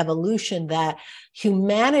process of evolution that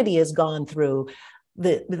humanity has gone through,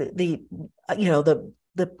 the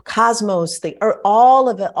cosmos, all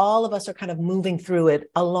of us are kind of moving through it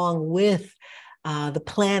along with the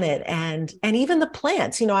planet and even the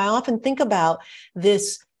plants. I often think about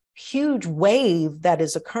this huge wave that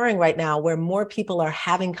is occurring right now where more people are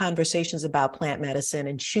having conversations about plant medicine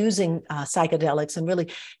and choosing psychedelics and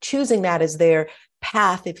really choosing that as their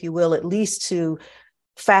path, if you will, at least to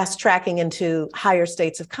fast tracking into higher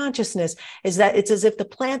states of consciousness. Is that it's as if the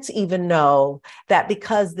plants even know that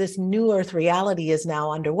because this new earth reality is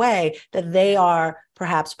now underway, that they are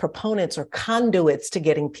perhaps proponents or conduits to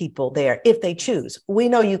getting people there if they choose. We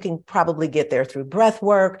know you can probably get there through breath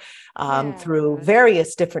work, through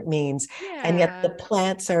various different means. Yeah. And yet the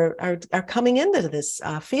plants are coming into this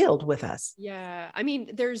field with us. Yeah. I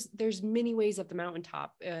mean, there's many ways up the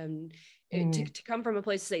mountaintop. To come from a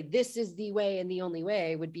place to say this is the way and the only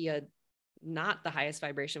way would be not the highest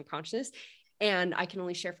vibration of consciousness. And I can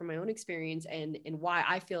only share from my own experience and why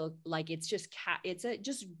I feel like it's just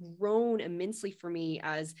grown immensely for me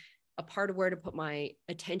as a part of where to put my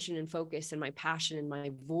attention and focus and my passion and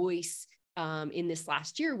my voice in this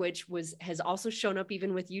last year, which has also shown up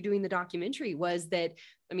even with you doing the documentary, was that,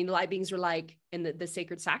 I mean, the light beings were like, and the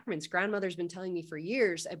sacred sacraments, grandmother's been telling me for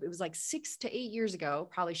years, it was like 6 to 8 years ago,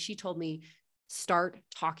 probably, she told me, start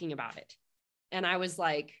talking about it. And I was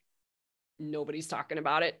like, nobody's talking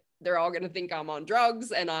about it. they're all going to think I'm on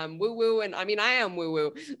drugs and I'm woo woo. And I mean, I am woo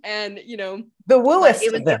woo, and the wooest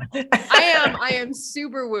of them. I am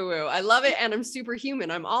super woo woo. I love it. And I'm super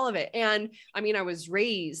human. I'm all of it. And I mean, I was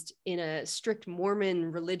raised in a strict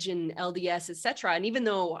Mormon religion, LDS, etc. And even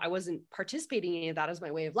though I wasn't participating in any of that as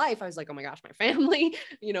my way of life, I was like, oh my gosh, my family,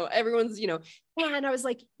 everyone's, and I was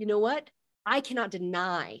like, you know what? I cannot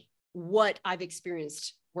deny what I've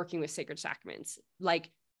experienced working with sacred sacraments. Like,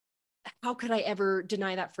 how could I ever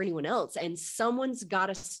deny that for anyone else? And someone's got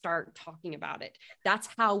to start talking about it. That's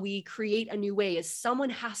how we create a new way, is someone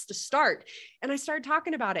has to start. And I started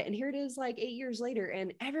talking about it. And here it is, like 8 years later,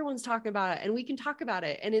 and everyone's talking about it, and we can talk about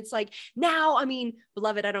it. And it's like, now, I mean,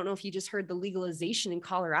 beloved, I don't know if you just heard the legalization in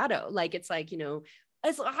Colorado. Like, it's like,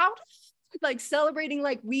 it's how, like, celebrating,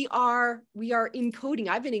 like we are encoding.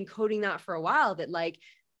 I've been encoding that for a while, that like,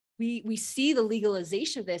 we see the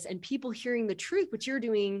legalization of this and people hearing the truth, which you're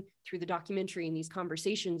doing through the documentary and these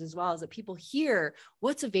conversations, as well as that people hear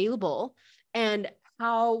what's available and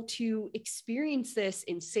how to experience this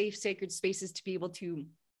in safe, sacred spaces to be able to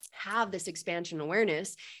have this expansion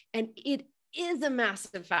awareness. And it is a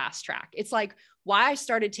massive fast track. It's like why I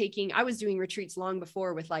started I was doing retreats long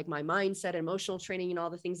before with like my mindset, emotional training, and all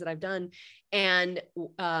the things that I've done. And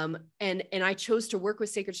I chose to work with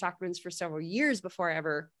sacred sacraments for several years before I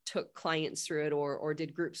ever took clients through it or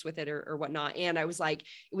did groups with it or whatnot. And I was like,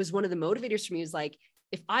 it was one of the motivators for me, is like,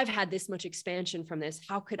 if I've had this much expansion from this,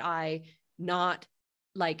 how could I not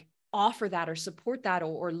like offer that or support that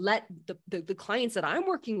or let the clients that I'm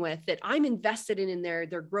working with, that I'm invested in their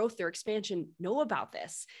growth, their expansion, know about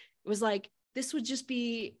this? It was like, this would just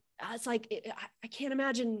be, it's like, I can't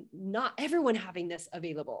imagine not everyone having this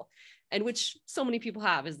available, and which so many people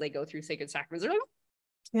have as they go through sacred sacraments. Like,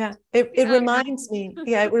 yeah, it reminds me.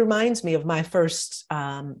 Yeah, it reminds me of my first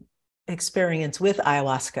experience with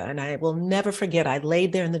ayahuasca. And I will never forget, I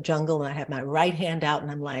laid there in the jungle and I had my right hand out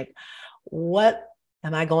and I'm like, what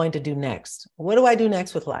am I going to do next? What do I do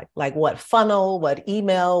next with life? Like what funnel, what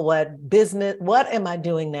email, what business, what am I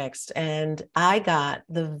doing next? And I got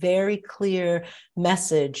the very clear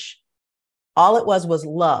message. All it was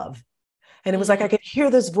love. And it was like, I could hear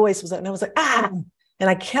this voice, and I was like, and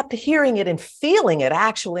I kept hearing it and feeling it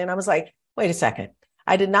actually. And I was like, wait a second.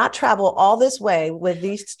 I did not travel all this way with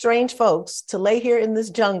these strange folks to lay here in this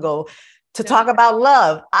jungle to talk about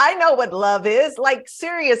love. I know what love is, like,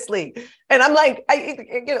 seriously. And I'm like,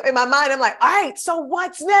 in my mind, I'm like, all right, so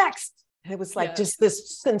what's next? And it was like just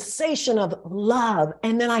this sensation of love.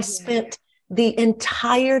 And then I spent the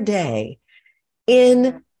entire day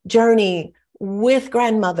in journey with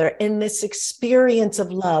grandmother in this experience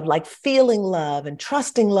of love, like feeling love and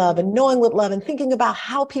trusting love and knowing what love and thinking about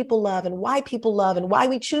how people love and why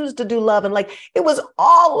we choose to do love. And like, it was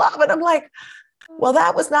all love. And I'm like, well,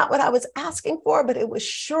 that was not what I was asking for, but it was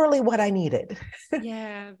surely what I needed.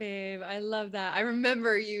 Yeah, babe. I love that. I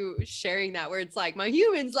remember you sharing that, where it's like, my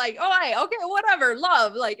human's like, oh, okay, whatever,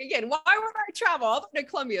 love. Like, again, why would I travel all the way to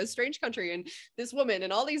Colombia, a strange country, and this woman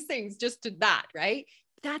and all these things just to that, right?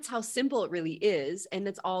 That's how simple it really is. And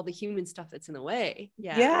that's all the human stuff that's in the way.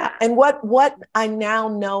 Yeah. And what I now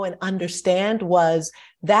know and understand was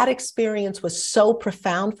that experience was so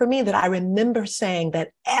profound for me that I remember saying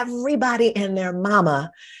that everybody and their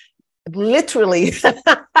mama literally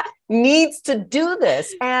needs to do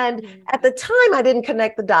this. And at the time, I didn't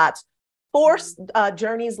connect the dots. 4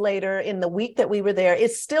 journeys later, in the week that we were there,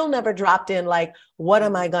 it still never dropped in, like, what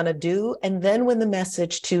am I going to do? And then when the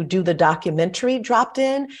message to do the documentary dropped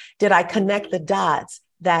in, did I connect the dots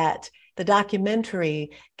that the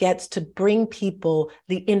documentary gets to bring people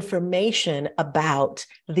the information about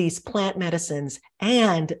these plant medicines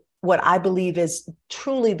and what I believe is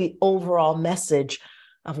truly the overall message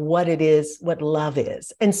of what it is, what love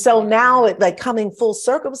is. And so now it, like, coming full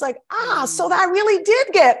circle, was like, so I really did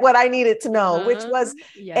get what I needed to know, which was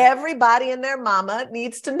everybody and their mama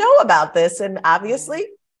needs to know about this. And obviously,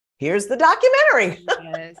 here's the documentary.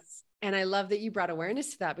 Yes. And I love that you brought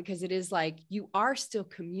awareness to that, because it is like, you are still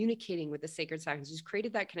communicating with the sacred sacraments. You've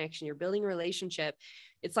created that connection. You're building a relationship.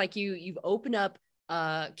 It's like you've opened up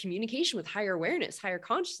communication with higher awareness, higher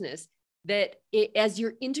consciousness, that as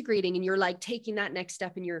you're integrating and you're like taking that next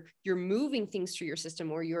step and you're moving things through your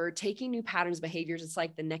system, or you're taking new patterns, behaviors, it's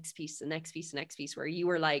like the next piece, where you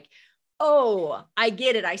were like, oh, I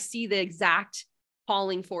get it. I see the exact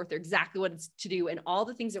calling forth, or exactly what it's to do, and all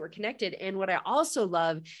the things that were connected. And what I also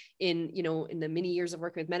love in the many years of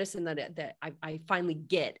working with medicine that I finally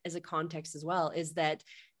get as a context as well, is that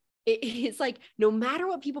it's like, no matter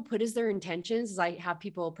what people put as their intentions, as I have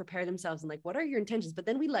people prepare themselves and like, what are your intentions? But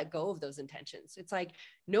then we let go of those intentions. It's like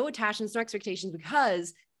no attachments, no expectations,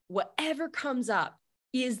 because whatever comes up,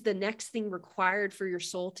 is the next thing required for your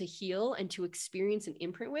soul to heal and to experience and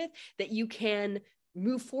imprint with, that you can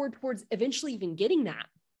move forward towards eventually even getting that.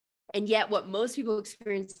 And yet what most people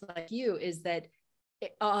experience like you is that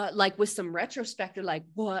like with some retrospect, they're like,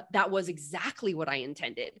 what, that was exactly what I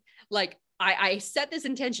intended. Like I set this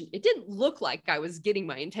intention. It didn't look like I was getting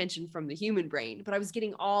my intention from the human brain, but I was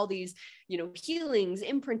getting all these, you know, healings,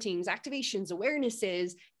 imprintings, activations,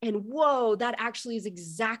 awarenesses. And whoa, that actually is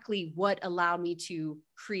exactly what allowed me to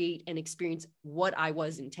create and experience what I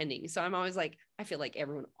was intending. So I'm always like, I feel like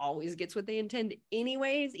everyone always gets what they intend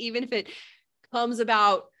anyways, even if it comes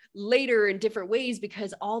about later in different ways,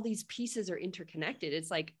 because all these pieces are interconnected. It's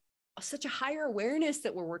like such a higher awareness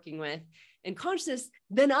that we're working with and consciousness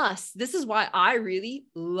than us. This is why I really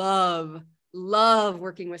love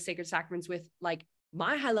working with sacred sacraments with like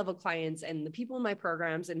my high level clients and the people in my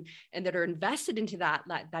programs and that are invested into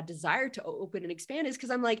that desire to open and expand, is because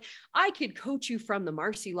I'm like, I could coach you from the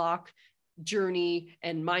Marci Locke journey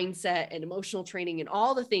and mindset and emotional training and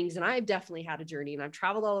all the things. And I've definitely had a journey, and I've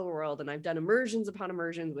traveled all over the world, and I've done immersions upon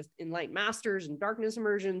immersions with enlightened masters and darkness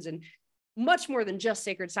immersions and much more than just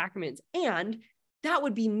sacred sacraments. And that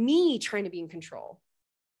would be me trying to be in control.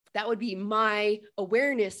 That would be my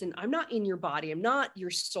awareness. And I'm not in your body. I'm not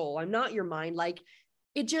your soul. I'm not your mind. Like,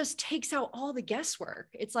 it just takes out all the guesswork.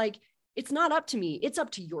 It's like, it's not up to me. It's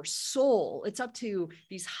up to your soul. It's up to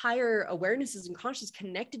these higher awarenesses and consciousness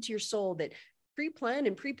connected to your soul that pre-planned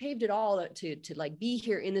and pre-paved it all to like be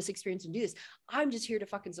here in this experience and do this. I'm just here to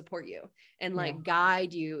fucking support you and like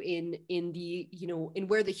guide you in the, you know, in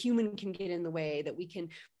where the human can get in the way, that we can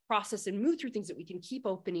process and move through things, that we can keep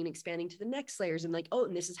opening, expanding to the next layers. And like, oh,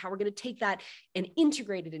 and this is how we're going to take that and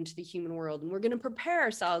integrate it into the human world. And we're going to prepare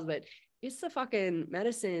ourselves. But it's the fucking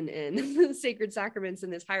medicine and the sacred sacraments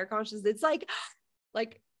and this higher consciousness. It's like,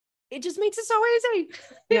 it just makes it so easy.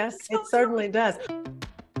 Yes, it certainly does.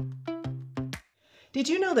 Did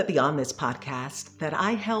you know that beyond this podcast, that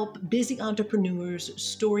I help busy entrepreneurs,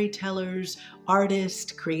 storytellers,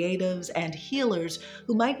 artists, creatives, and healers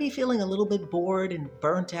who might be feeling a little bit bored and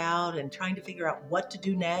burnt out and trying to figure out what to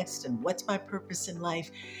do next and what's my purpose in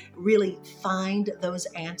life, really find those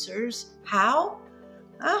answers? How?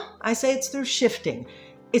 Oh, I say it's through shifting.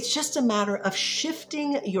 It's just a matter of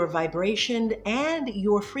shifting your vibration and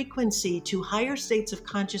your frequency to higher states of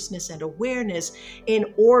consciousness and awareness in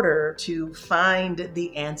order to find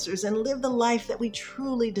the answers and live the life that we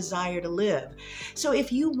truly desire to live. So if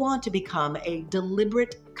you want to become a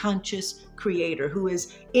deliberate, conscious creator who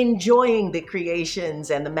is enjoying the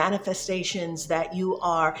creations and the manifestations that you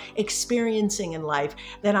are experiencing in life,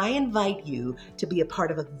 then I invite you to be a part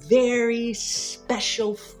of a very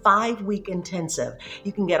special 5-week intensive.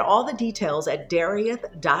 You can get all the details at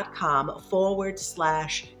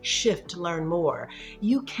darieth.com/shift to learn more.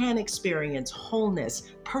 You can experience wholeness,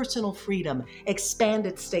 personal freedom,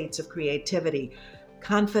 expanded states of creativity,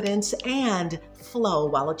 confidence, and flow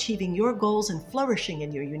while achieving your goals and flourishing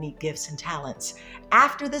in your unique gifts and talents.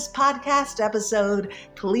 After this podcast episode,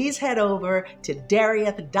 please head over to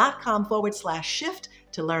darieth.com/shift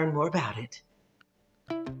to learn more about it.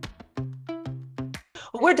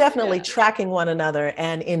 We're definitely tracking one another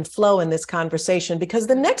and in flow in this conversation, because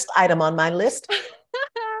the next item on my list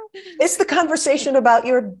is the conversation about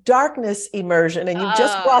your darkness immersion. And you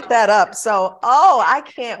just brought that up. So, I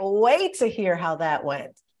can't wait to hear how that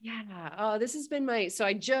went. Yeah. Oh, this has been so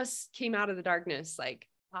I just came out of the darkness. Like,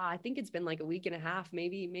 I think it's been like a week and a half,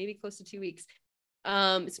 maybe close to 2 weeks.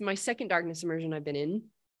 It's my second darkness immersion I've been in.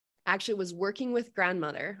 Actually was working with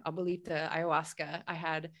grandmother, Abuelita Ayahuasca. I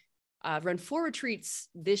had run 4 retreats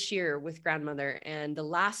this year with grandmother. And the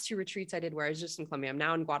last 2 retreats I did where I was just in Colombia, I'm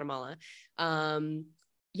now in Guatemala. And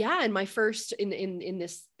my first in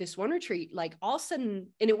this one retreat, like all of a sudden,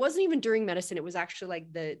 and it wasn't even during medicine, it was actually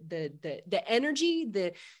like the energy,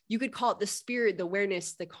 you could call it the spirit, the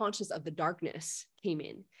awareness, the consciousness of the darkness came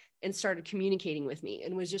in and started communicating with me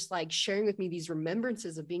and was just like sharing with me these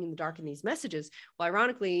remembrances of being in the dark and these messages. Well,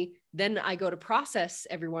 ironically, then I go to process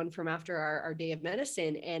everyone from after our day of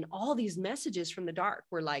medicine, and all these messages from the dark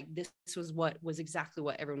were like, this was exactly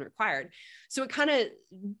what everyone required. So it kind of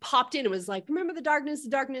popped in. It was like, remember the darkness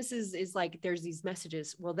is like, there's these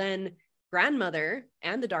messages. Well, then grandmother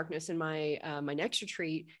and the darkness in my next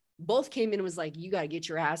retreat both came in and was like, you got to get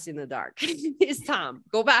your ass in the dark. It's time.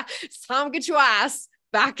 Go back. It's time to get your ass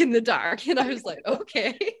back in the dark. And I was like,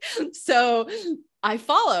 okay. So I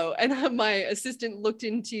follow. And my assistant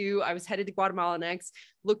I was headed to Guatemala next,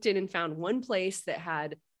 looked in and found one place that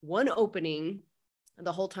had one opening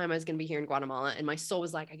the whole time I was going to be here in Guatemala. And my soul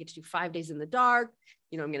was like, I get to do 5 days in the dark.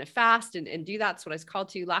 I'm going to fast and do that. That's what I was called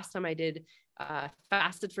to. Last time I did,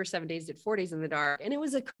 fasted for 7 days, did 4 days in the dark. And it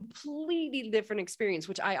was a completely different experience,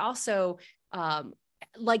 which I also,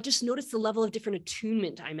 just noticed the level of different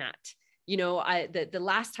attunement I'm at. The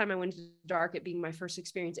last time I went to the dark, it being my first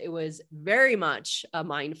experience, it was very much a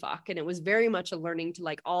mind fuck. And it was very much a learning to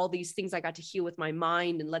like all these things I got to heal with my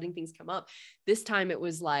mind and letting things come up. This time it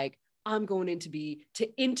was like, I'm going in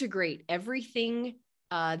to integrate everything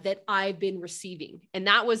that I've been receiving. And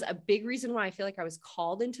that was a big reason why I feel like I was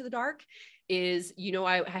called into the dark is,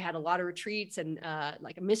 I had a lot of retreats and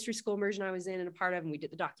like a mystery school immersion I was in and a part of, and we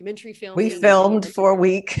did the documentary film. We filmed for a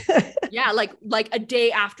week. Yeah. Like a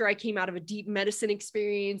day after I came out of a deep medicine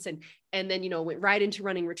experience and then, went right into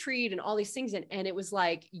running retreat and all these things. And it was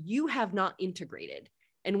like, you have not integrated.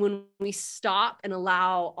 And when we stop and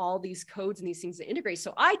allow all these codes and these things to integrate.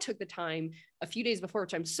 So I took the time a few days before,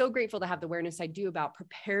 which I'm so grateful to have the awareness I do about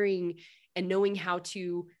preparing and knowing how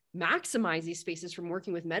to maximize these spaces from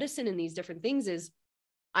working with medicine and these different things is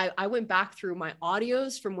I went back through my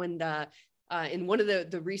audios from when in one of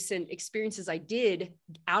the recent experiences I did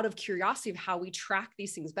out of curiosity of how we track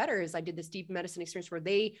these things better is I did this deep medicine experience where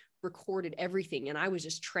they recorded everything and I was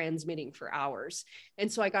just transmitting for hours.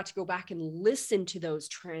 And so I got to go back and listen to those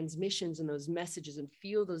transmissions and those messages and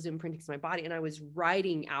feel those imprintings in my body. And I was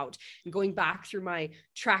writing out and going back through my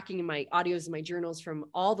tracking and my audios and my journals from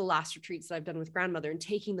all the last retreats that I've done with grandmother and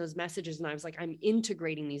taking those messages. And I was like, I'm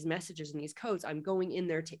integrating these messages and these codes. I'm going in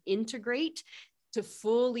there to integrate, to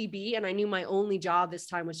fully be. And I knew my only job this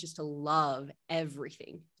time was just to love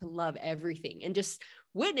everything and just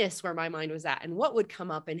witness where my mind was at and what would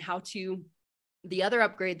come up and how to, the other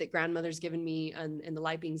upgrade that grandmother's given me and the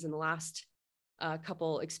light beings in the last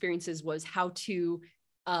couple experiences was how to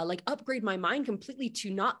upgrade my mind completely to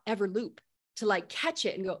not ever loop, to like catch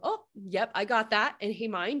it and go, oh, yep, I got that. And hey,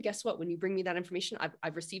 mind, guess what? When you bring me that information,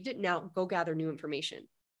 I've received it. Now go gather new information.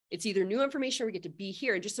 It's either new information or we get to be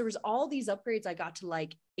here. And just, there was all these upgrades I got to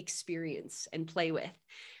like experience and play with.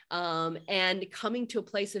 And coming to a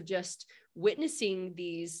place of just witnessing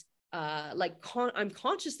these, I'm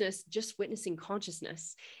consciousness, just witnessing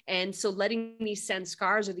consciousness. And so letting these send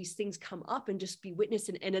scars or these things come up and just be witnessed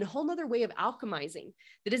and a whole nother way of alchemizing.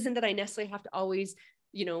 That isn't that I necessarily have to always,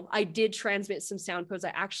 I did transmit some sound codes. I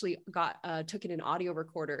actually took in an audio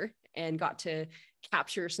recorder and got to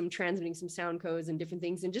capture transmitting some sound codes and different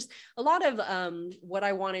things. And just a lot of what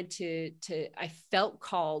I wanted I felt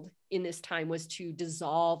called in this time was to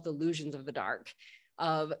dissolve the illusions of the dark.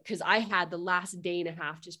 Because I had the last day and a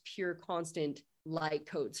half, just pure constant light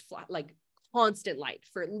codes, like constant light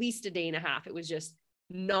for at least a day and a half. It was just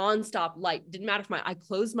nonstop light. Didn't matter if I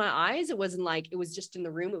closed my eyes. It wasn't like it was just in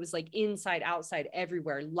the room. It was like inside, outside,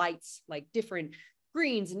 everywhere, lights, like different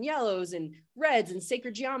greens and yellows and reds and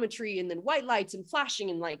sacred geometry, and then white lights and flashing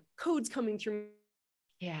and like codes coming through.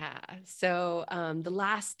 Yeah. So the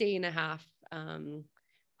last day and a half,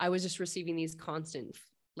 I was just receiving these constant,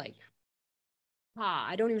 like,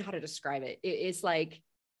 I don't even know how to describe it. It's like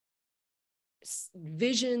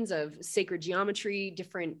visions of sacred geometry,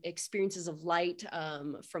 different experiences of light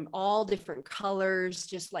from all different colors,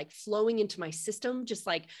 just like flowing into my system, just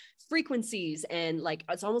like frequencies. And like,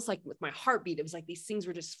 it's almost like with my heartbeat, it was like these things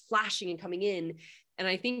were just flashing and coming in. And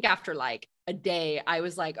I think after like a day, I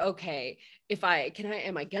was like, okay,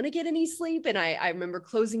 am I going to get any sleep? And I remember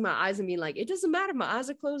closing my eyes and being like, it doesn't matter. My eyes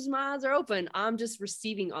are closed, my eyes are open. I'm just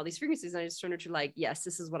receiving all these frequencies. And I just turned to like, yes,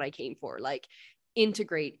 this is what I came for. Like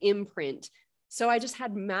integrate, imprint. So I just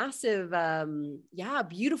had massive,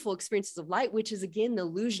 beautiful experiences of light, which is again, the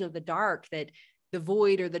illusion of the dark, that the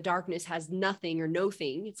void or the darkness has nothing or no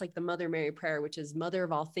thing. It's like the Mother Mary prayer, which is Mother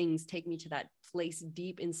of all things, take me to that place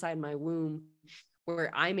deep inside my womb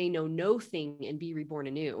where I may know no thing and be reborn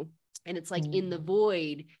anew. And it's like in the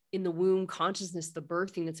void, in the womb consciousness, the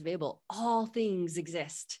birthing that's available, all things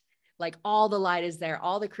exist. Like all the light is there,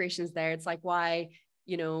 all the creation is there. It's like why,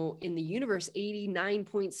 in the universe,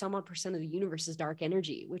 89% of the universe is dark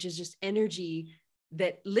energy, which is just energy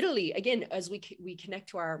that literally, again, as we connect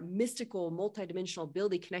to our mystical, multidimensional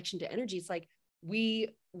ability connection to energy, it's like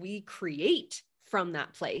we create from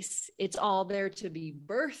that place. It's all there to be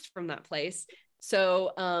birthed from that place.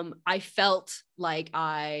 So I felt like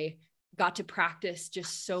I got to practice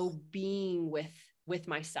just so being with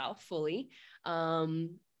myself fully.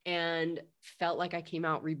 And felt like I came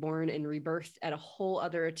out reborn and rebirthed at a whole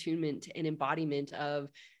other attunement and embodiment of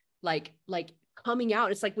like coming out.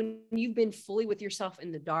 It's like when you've been fully with yourself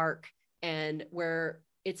in the dark, and where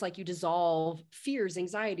it's like you dissolve fears,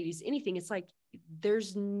 anxieties, anything. It's like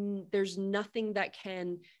there's nothing that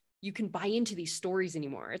can you can buy into these stories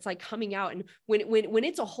anymore. It's like coming out. And when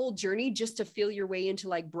it's a whole journey just to feel your way into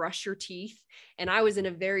like brush your teeth. And I was in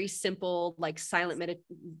a very simple, like silent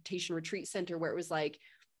meditation retreat center where it was like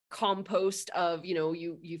compost of, you know,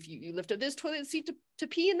 you lift up this toilet seat to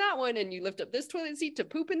pee in that one, and you lift up this toilet seat to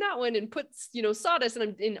poop in that one, and put, you know, sawdust, and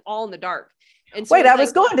I'm in all in the dark. And so wait, I was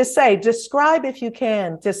like, going to say, describe if you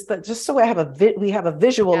can, just so we have a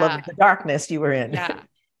visual of the darkness you were in. Yeah.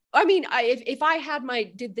 I mean, if I had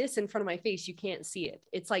did this in front of my face, you can't see it.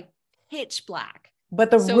 It's like pitch black.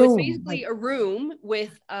 But it's basically a room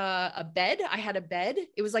with a bed. I had a bed.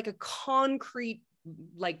 It was like a concrete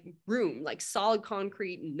like room, like solid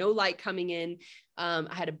concrete, no light coming in. I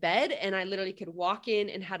had a bed, and I literally could walk in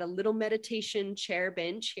and had a little meditation chair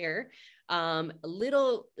bench here. A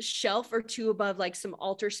little shelf or two above, like some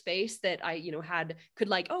altar space that I, you know, could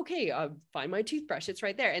like, okay, find my toothbrush. It's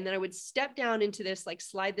right there. And then I would step down into this, like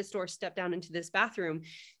slide this door, step down into this bathroom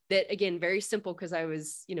that, again, very simple. Cause I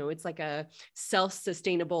was, you know, it's like a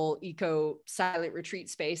self-sustainable eco silent retreat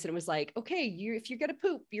space. And it was like, okay, if you're going to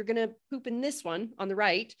poop, you're going to poop in this one on the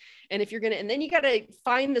right. And if you're going to, and then you got to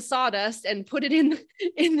find the sawdust and put it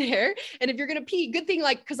in there. And if you're going to pee, good thing,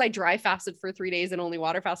 like, cause I dry fasted for 3 days and only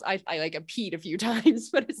water fast. I like peed a few times,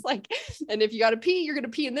 but it's like, and if you got to pee, you're going to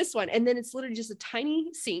pee in this one. And then it's literally just a tiny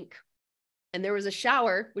sink. And there was a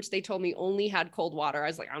shower, which they told me only had cold water. I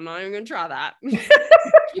was like, I'm not even going to try that.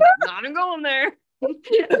 Not even going there.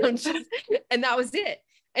 And that was it.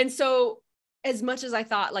 And so as much as I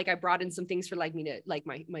thought, like I brought in some things for like me to like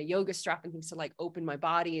my yoga strap and things to like open my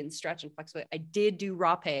body and stretch and flex, I did do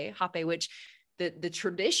hape, which the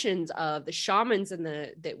traditions of the shamans and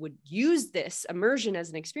that would use this immersion as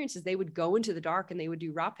an experience is they would go into the dark and they would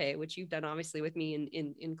do rape, which you've done obviously with me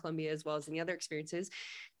in Colombia, as well as in the other experiences,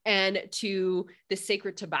 and to the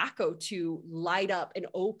sacred tobacco to light up and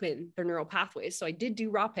open their neural pathways. So I did do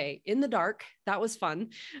rape in the dark. That was fun.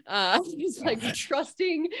 It's like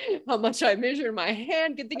trusting how much I measured my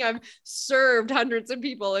hand. Good thing I've served hundreds of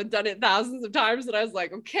people and done it thousands of times. And I was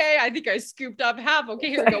like, okay, I think I scooped up half. Okay,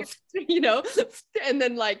 here we go. You know, and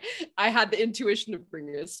then like I had the intuition to bring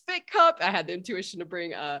a spit cup. I had the intuition to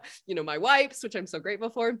bring, you know, my wipes, which I'm so grateful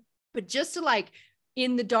for. But just to like,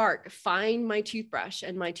 in the dark, find my toothbrush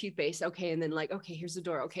and my toothpaste. Okay. And then like, okay, here's the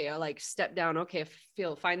door. Okay. I'll like step down. Okay.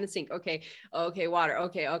 Find the sink. Okay. Okay. Water.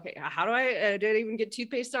 Okay. Okay. How do I even get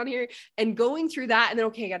toothpaste on here? And going through that. And then,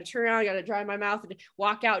 okay, I got to turn around. I got to dry my mouth and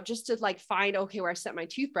walk out just to like find, okay, where I set my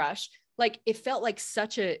toothbrush. Like it felt like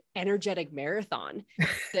such a energetic marathon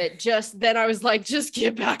that then I was like, just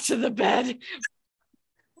get back to the bed.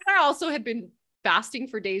 I also had been fasting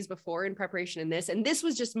for days before in preparation in this. And this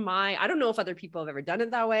was just I don't know if other people have ever done it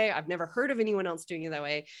that way. I've never heard of anyone else doing it that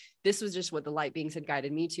way. This was just what the light beings had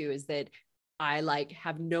guided me to, is that I like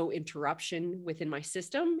have no interruption within my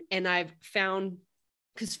system. And I've found,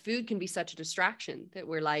 because food can be such a distraction, that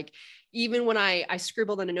we're like, even when I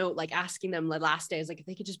scribbled on a note, like asking them the last day, I was like, if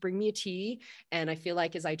they could just bring me a tea. And I feel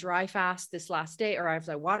like as I dry fast this last day, or as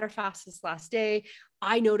I water fast this last day,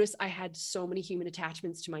 I noticed I had so many human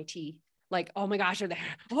attachments to my tea. Like, oh my gosh,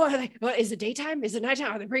 what is it daytime? Is it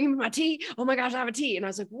nighttime? Are they bringing me my tea? Oh my gosh, I have a tea. And I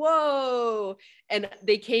was like, whoa. And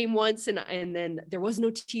they came once and then there was no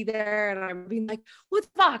tea there. And I'm being like, what the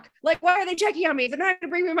fuck? Like, why are they checking on me? They're not going to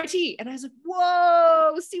bring me my tea. And I was like,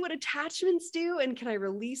 whoa, see what attachments do. And can I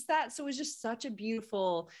release that? So it was just such a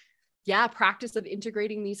beautiful, practice of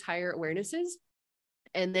integrating these higher awarenesses.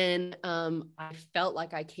 And then I felt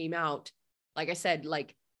like I came out, like I said,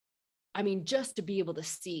 like, I mean, just to be able to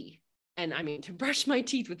see. And I mean, to brush my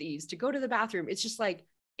teeth with ease, to go to the bathroom, it's just like,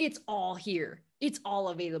 it's all here. It's all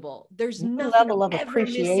available. There's no level of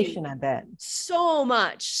appreciation, I bet. So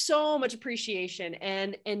much appreciation.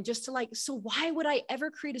 And just to like, so why would I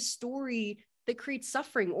ever create a story that creates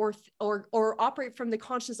suffering or operate from the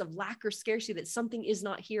consciousness of lack or scarcity, that something is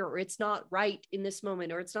not here, or it's not right in this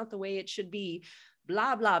moment, or it's not the way it should be,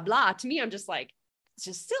 blah, blah, blah. To me, I'm just like, it's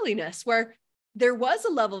just silliness, where there was a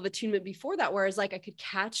level of attunement before that, whereas like I could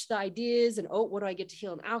catch the ideas and, oh, what do I get to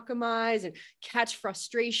heal and alchemize, and catch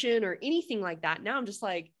frustration or anything like that. Now I'm just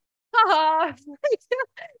like,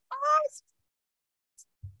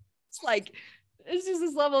 it's like, it's just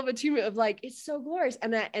this level of attunement of like, it's so glorious.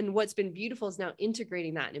 And what's been beautiful is now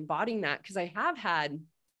integrating that and embodying that. Cause I had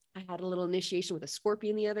a little initiation with a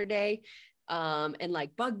scorpion the other day. And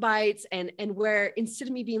like bug bites and where instead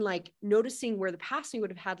of me being like noticing where the past me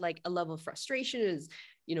would have had like a level of frustration is,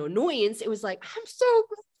 you know, annoyance, it was like, I'm so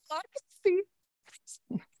glad I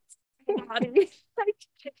can see body.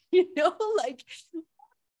 Like, you know, like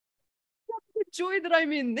the joy that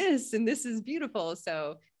I'm in this, and this is beautiful.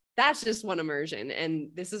 So that's just one immersion. And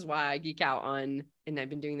this is why I geek out on, and I've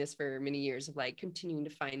been doing this for many years, of like continuing to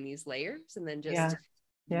find these layers and then just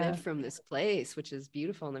live from this place, which is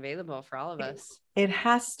beautiful and available for all of us. It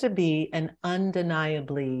has to be an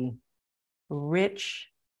undeniably rich,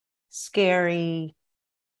 scary,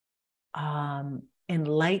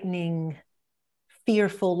 enlightening,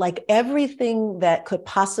 fearful, like everything that could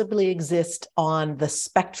possibly exist on the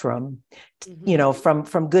spectrum, you know,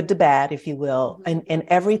 from good to bad, if you will, and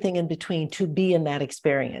everything in between, to be in that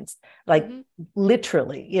experience. Like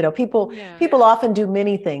literally, you know, people often do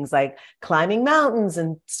many things like climbing mountains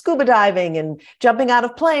and scuba diving and jumping out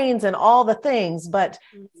of planes and all the things, but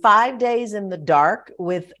 5 days in the dark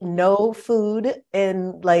with no food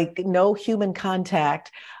and like no human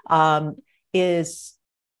contact is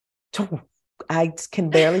I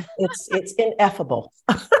can barely, it's ineffable.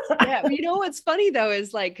 Yeah. You know, what's funny though,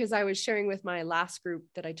 is like, cause I was sharing with my last group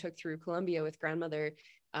that I took through Colombia with grandmother.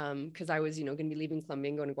 Cause I was, you know, going to be leaving Colombia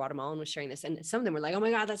and going to Guatemala, and was sharing this. And some of them were like, oh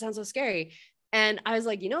my God, that sounds so scary. And I was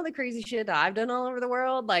like, you know, the crazy shit that I've done all over the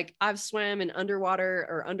world. Like I've swam in underwater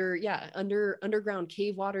or underground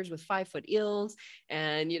cave waters with 5-foot eels.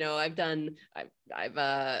 And, you know, I've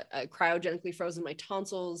cryogenically frozen my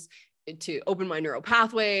tonsils to open my neural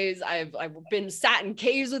pathways. I've been sat in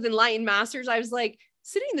caves with enlightened masters. I was like,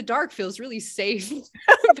 sitting in the dark feels really safe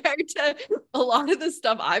compared to a lot of the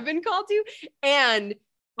stuff I've been called to. And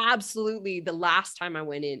absolutely, the last time I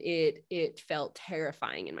went in, it felt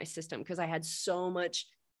terrifying in my system because I had so much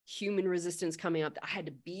human resistance coming up that I had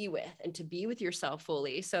to be with, and to be with yourself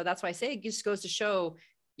fully. So that's why I say it just goes to show,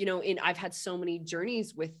 you know, I've had so many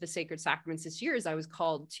journeys with the sacred sacraments this year, as I was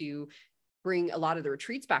called to bring a lot of the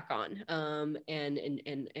retreats back on,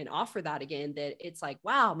 and offer that again, that it's like,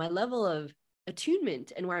 wow, my level of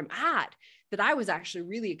attunement and where I'm at, that I was actually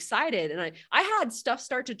really excited. And I had stuff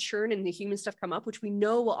start to churn and the human stuff come up, which we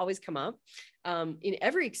know will always come up in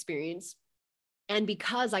every experience. And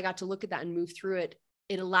because I got to look at that and move through it,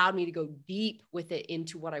 it allowed me to go deep with it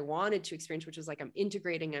into what I wanted to experience, which was like, I'm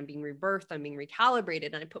integrating, I'm being rebirthed, I'm being recalibrated,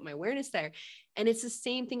 and I put my awareness there. And it's the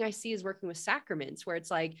same thing I see as working with sacraments, where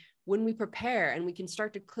it's like, when we prepare and we can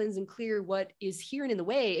start to cleanse and clear what is here and in the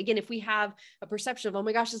way. Again, if we have a perception of, oh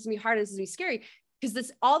my gosh, this is gonna be hard, this is gonna be scary, because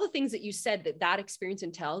this, all the things that you said that experience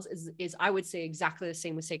entails is I would say exactly the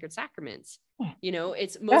same with sacred sacraments. You know,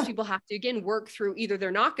 it's most people have to, again, work through, either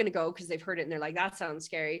they're not going to go because they've heard it and they're like, that sounds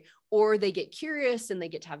scary, or they get curious and they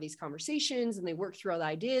get to have these conversations and they work through all the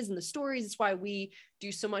ideas and the stories. It's why we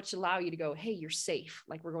do so much to allow you to go, hey, you're safe.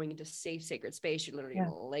 Like, we're going into safe, sacred space. You're literally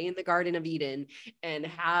going to lay in the Garden of Eden and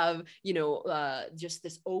have, you know, just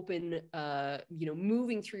this open, you know,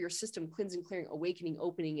 moving through your system, cleansing, clearing, awakening,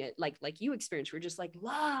 opening it, like you experienced. We're just like,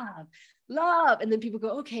 love. And then people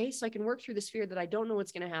go, okay, so I can work through this fear that I don't know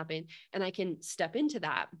what's going to happen, and I can step into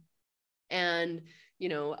that. And, you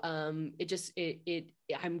know, I'm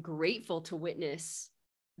grateful to witness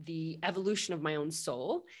the evolution of my own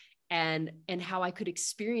soul, and how I could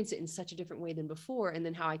experience it in such a different way than before. And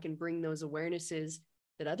then how I can bring those awarenesses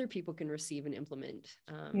that other people can receive and implement.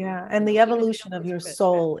 And the evolution of your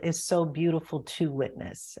soul is so beautiful to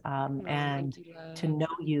witness, and to know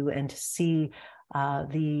you and to see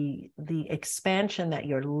the expansion that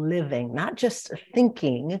you're living, not just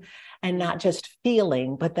thinking and not just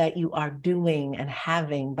feeling, but that you are doing and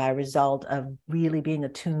having by result of really being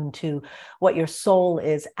attuned to what your soul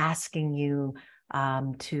is asking you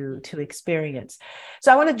to experience.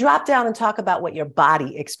 So I want to drop down and talk about what your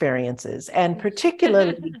body experiences, and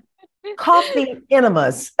particularly coffee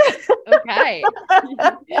enemas. Okay.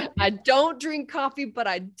 I don't drink coffee, but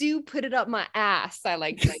I do put it up my ass, I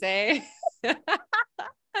like to say. To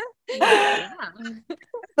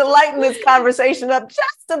lighten this conversation up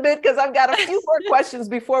just a bit, because I've got a few more questions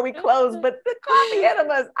before we close, but the coffee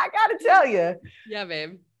enemas, I got to tell you. Yeah,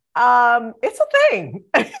 babe. It's a thing.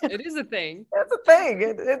 It is a thing. It's a thing.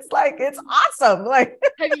 It's like, it's awesome. Like,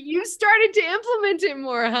 have you started to implement it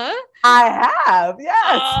more, huh? I have, yes.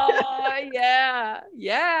 Oh, yeah.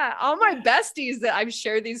 Yeah. All my besties that I've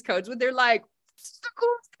shared these codes with, they're like, it's the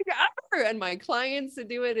coolest thing ever. And my clients that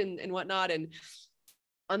do it and whatnot. And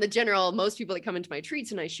on the general, most people that come into my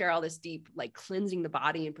retreats, and I share all this deep, like cleansing the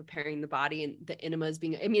body and preparing the body, and the enemas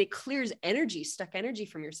being, I mean, it clears energy, stuck energy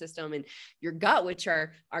from your system and your gut, which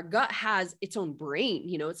our gut has its own brain.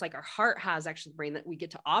 You know, it's like our heart has actually the brain that we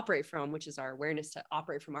get to operate from, which is our awareness to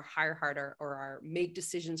operate from our higher heart, or our make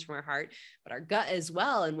decisions from our heart, but our gut as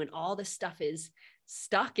well. And when all this stuff is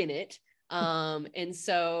stuck in it, and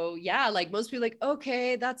so, yeah, like most people like,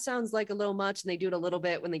 okay, that sounds like a little much. And they do it a little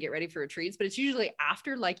bit when they get ready for retreats, but it's usually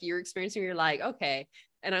after like you're experiencing, you're like, okay.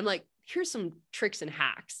 And I'm like, here's some tricks and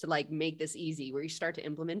hacks to like make this easy, where you start to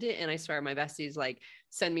implement it. And I swear my besties like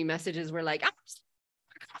send me messages where like,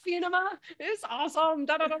 coffee enema, it's awesome.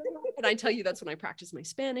 Da, da, da, da. And I tell you, that's when I practice my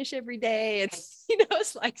Spanish every day. And,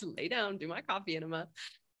 it's like, lay down, do my coffee enema.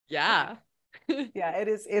 Yeah. Yeah,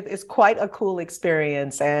 it's quite a cool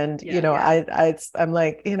experience. And, I'm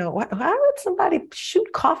like, why would somebody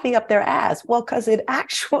shoot coffee up their ass? Well, because it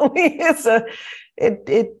actually is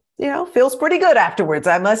it feels pretty good afterwards,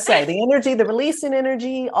 I must say. The energy, the release in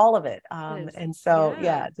energy, all of it. And so,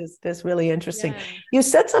 this really interesting. Yeah. You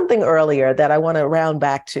said something earlier that I want to round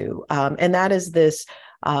back to, and that is this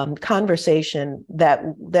conversation that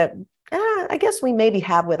I guess we maybe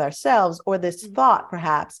have with ourselves, or this thought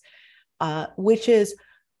perhaps, which is,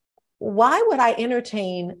 why would I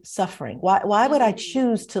entertain suffering? Why would I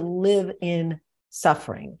choose to live in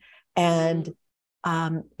suffering? And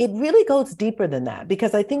it really goes deeper than that,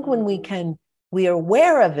 because I think when we are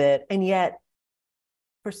aware of it, and yet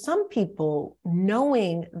for some people,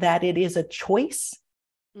 knowing that it is a choice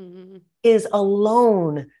is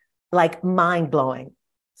alone like mind blowing.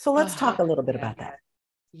 So let's talk a little bit about that.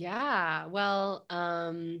 Yeah. Well,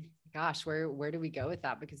 gosh, where do we go with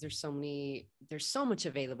that? Because there's so much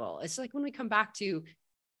available. It's like when we come back to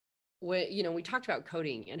what, we talked about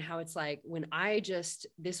coding and how it's like, when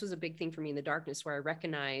this was a big thing for me in the darkness, where I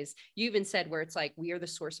recognize, you even said, where it's like, we are the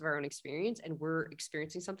source of our own experience and we're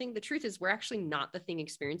experiencing something. The truth is, we're actually not the thing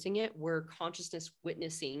experiencing it. We're consciousness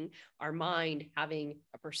witnessing our mind having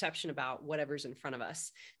a perception about whatever's in front of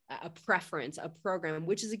us, a preference, a program,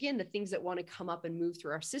 which is, again, the things that want to come up and move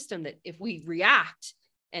through our system, that if we react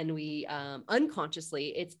and we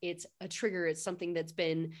unconsciously, it's a trigger. It's something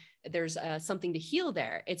there's something to heal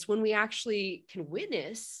there. It's when we actually can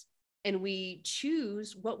witness and we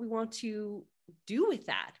choose what we want to do with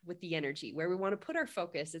that, with the energy, where we want to put our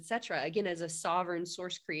focus, etc. Again, as a sovereign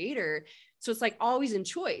source creator. So it's like always in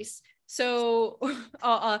choice. So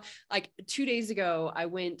like 2 days ago, I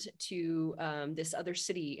went to this other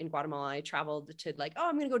city in Guatemala. I traveled to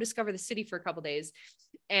I'm going to go discover the city for a couple of days.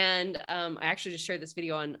 And I actually just shared this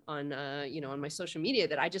video on my social media,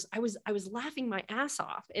 that I was laughing my ass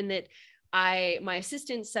off, and that my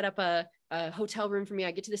assistant set up a hotel room for me.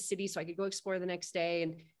 I get to the city so I could go explore the next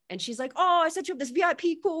day. And she's like, oh, I set you up this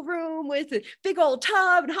VIP cool room with a big old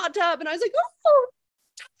tub and hot tub. And I was like, oh,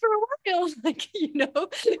 for a while, like,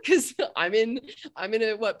 because I'm in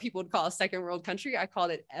a, what people would call a second world country. I call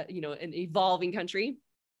it, an evolving country.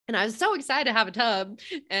 And I was so excited to have a tub.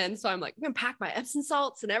 And so I'm like, I'm going to pack my Epsom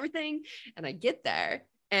salts and everything. And I get there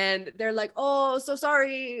and they're like, oh, so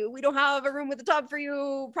sorry, we don't have a room with a tub for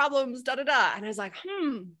you, problems, da, da, da. And I was like,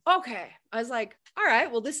 okay. I was like, all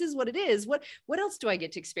right, well, this is what it is. What else do I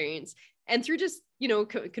get to experience? And through just,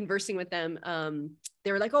 conversing with them,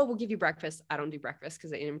 they were like, oh, we'll give you breakfast. I don't do breakfast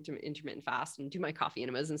because I intermittent fast and do my coffee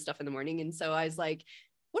enemas and stuff in the morning. And so I was like,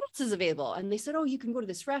 what else is available? And they said, oh, you can go to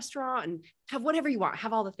this restaurant and have whatever you want,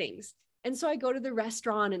 have all the things. And so I go to the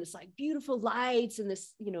restaurant and it's like beautiful lights and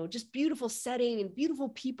this, just beautiful setting and beautiful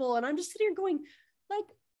people. And I'm just sitting here going like,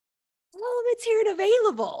 all of it's here and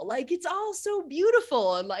available. Like, it's all so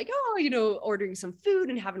beautiful. And like, ordering some food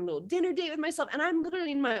and having a little dinner date with myself. And I'm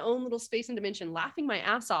literally in my own little space and dimension, laughing my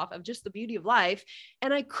ass off of just the beauty of life.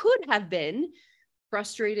 And I could have been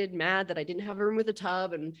frustrated, mad that I didn't have a room with a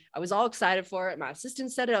tub, and I was all excited for it. My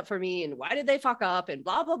assistant set it up for me, and why did they fuck up, and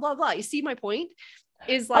blah, blah, blah, blah. You see my point?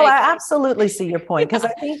 Is like, I absolutely see your point. Because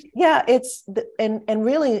I think, it's and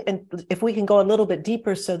really, and if we can go a little bit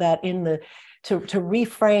deeper, so that to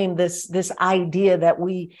reframe this idea that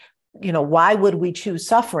we, why would we choose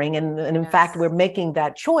suffering? And in fact, we're making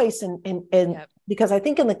that choice. And because I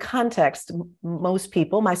think in the context, most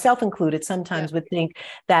people, myself included, sometimes would think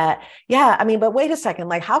that, but wait a second,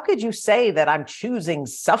 like, how could you say that I'm choosing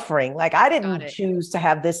suffering? Like, I didn't choose to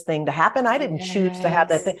have this thing to happen. I didn't choose to have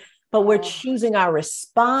that thing. But we're choosing our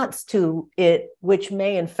response to it, which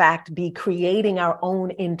may in fact be creating our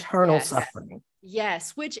own internal suffering.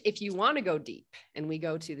 Yes, which, if you want to go deep, and we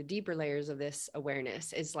go to the deeper layers of this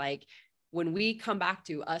awareness, is like when we come back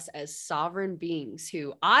to us as sovereign beings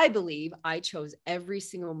who, I believe, I chose every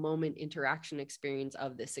single moment, interaction, experience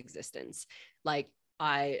of this existence. Like,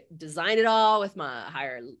 I designed it all with my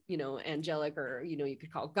higher, angelic, or, you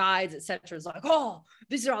could call guides, etc. It's like, oh,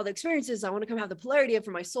 these are all the experiences. I want to come have the polarity of for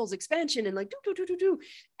my soul's expansion, and like, do.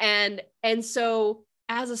 And so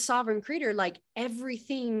as a sovereign creator, like,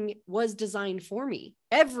 everything was designed for me.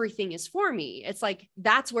 Everything is for me. It's like,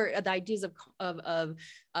 that's where the ideas of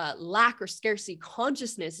lack or scarcity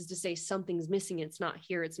consciousness is to say something's missing. It's not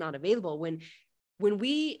here. It's not available. When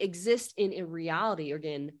we exist in a reality, or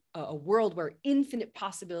again, a world where infinite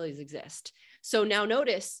possibilities exist. So now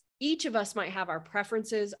notice, each of us might have our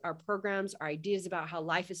preferences, our programs, our ideas about how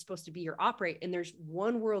life is supposed to be or operate. And there's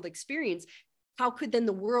one world experience. How could then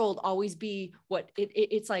the world always be what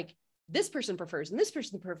it's like this person prefers and this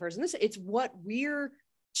person prefers and this? It's what we're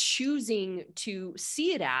choosing to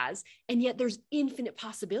see it as. And yet there's infinite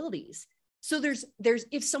possibilities. So there's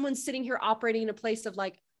if someone's sitting here operating in a place of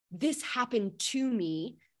like, this happened to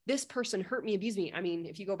me, this person hurt me, abused me. I mean,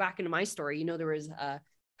 if you go back into my story, you know, there was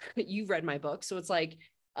you've read my book. So it's like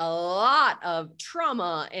a lot of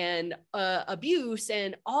trauma and abuse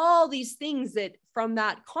and all these things that from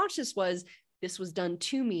that conscious was, this was done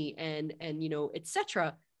to me and, you know,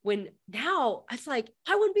 etc. When now it's like,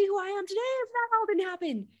 I wouldn't be who I am today if that all didn't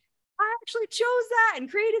happen. I actually chose that and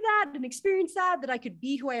created that and experienced that I could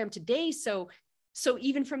be who I am today. So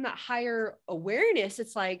even from that higher awareness,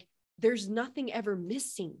 it's like, there's nothing ever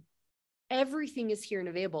missing. Everything is here and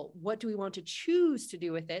available. What do we want to choose to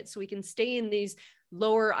do with it? So we can stay in these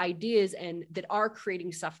lower ideas and that are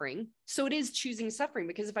creating suffering. So it is choosing suffering,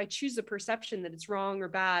 because if I choose a perception that it's wrong or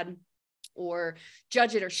bad or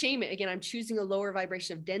judge it or shame it, again, I'm choosing a lower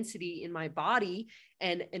vibration of density in my body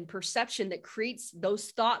and perception that creates those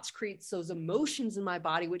thoughts, creates those emotions in my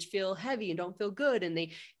body, which feel heavy and don't feel good. And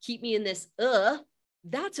they keep me in this,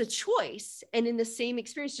 that's a choice. And in the same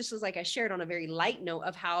experience, just as like I shared on a very light note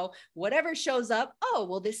of how whatever shows up, oh,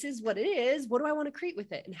 well, this is what it is. What do I want to create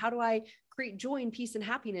with it? And how do I create joy and peace and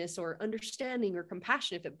happiness or understanding or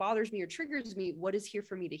compassion? If it bothers me or triggers me, what is here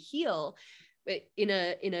for me to heal? But in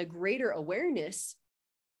a greater awareness,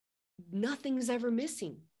 nothing's ever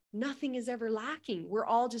missing. Nothing is ever lacking. We're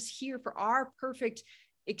all just here for our perfect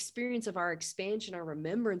experience of our expansion, our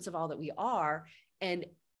remembrance of all that we are. And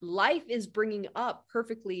life is bringing up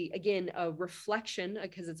perfectly, again, a reflection,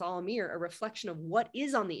 because it's all a mirror, a reflection of what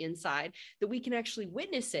is on the inside, that we can actually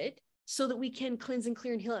witness it so that we can cleanse and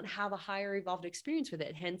clear and heal it and have a higher evolved experience with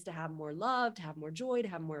it. Hence to have more love, to have more joy, to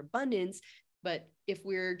have more abundance. But if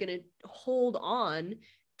we're going to hold on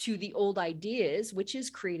to the old ideas, which is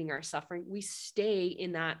creating our suffering, we stay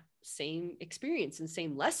in that same experience and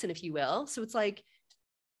same lesson, if you will. So it's like,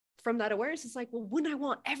 from that awareness, it's like, well, wouldn't I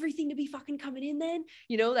want everything to be fucking coming in then?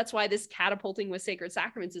 You know, that's why this catapulting with sacred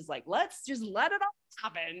sacraments is like, let's just let it all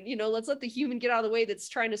happen. You know, let's let the human get out of the way that's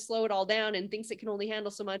trying to slow it all down and thinks it can only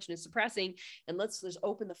handle so much and is suppressing. And let's just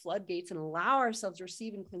open the floodgates and allow ourselves to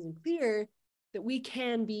receive and cleanse and clear, that we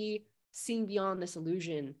can be seeing beyond this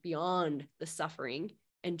illusion, beyond the suffering,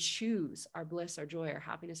 and choose our bliss, our joy, our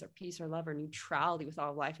happiness, our peace, our love, our neutrality with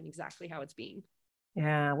all of life and exactly how it's being.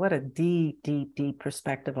 Yeah, what a deep, deep, deep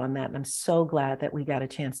perspective on that. And I'm so glad that we got a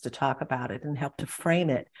chance to talk about it and help to frame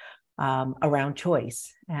it around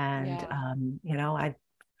choice. And, you know, I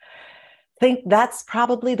think that's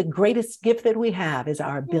probably the greatest gift that we have, is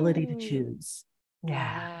our ability to choose.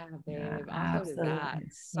 Yeah, babe. I'll go to that.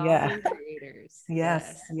 Sovereign creators.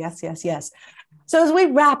 Yes. So as we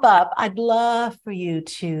wrap up, I'd love for you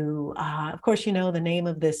to, of course, you know, the name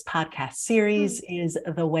of this podcast series is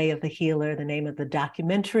The Way of the Healer. The name of the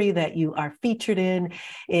documentary that you are featured in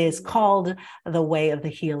is called The Way of the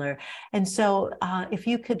Healer. And so if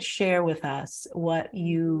you could share with us what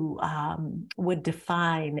you would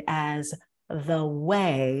define as the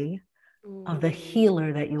way of the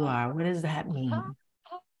healer that you are. What does that mean?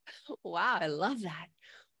 Wow, I love that.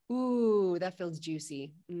 Ooh, that feels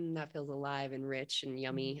juicy. That feels alive and rich and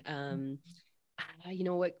yummy. You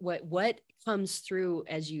know what comes through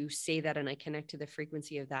as you say that, and I connect to the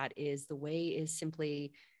frequency of that, is the way is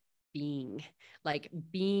simply being. Like,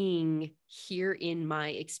 being here in my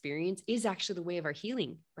experience is actually the way of our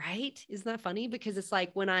healing, right? Isn't that funny? Because it's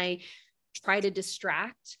like when I try to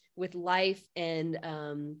distract with life, and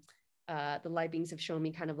the light beings have shown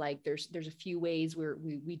me kind of like there's a few ways where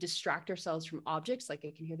we distract ourselves from objects. Like,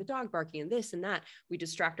 I can hear the dog barking and this and that. We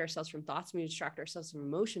distract ourselves from thoughts, and we distract ourselves from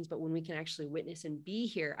emotions. But when we can actually witness and be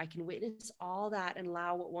here, I can witness all that and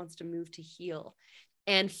allow what wants to move to heal.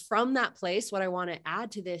 And from that place, what I want to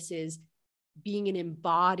add to this is being an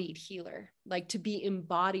embodied healer, like to be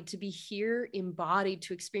embodied, to be here embodied,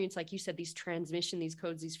 to experience, like you said, these transmission, these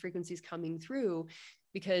codes, these frequencies coming through,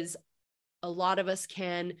 because a lot of us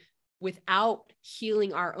can, without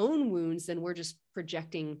healing our own wounds, then we're just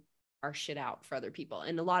projecting our shit out for other people.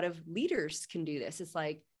 And a lot of leaders can do this. It's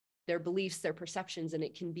like their beliefs, their perceptions, and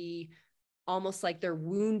it can be almost like they're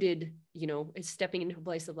wounded, you know, is stepping into a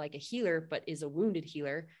place of like a healer, but is a wounded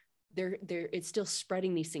healer. It's still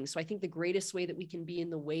spreading these things. So I think the greatest way that we can be in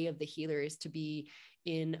the way of the healer is to be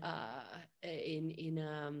in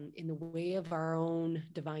the way of our own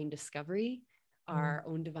divine discovery, our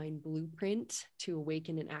own divine blueprint, to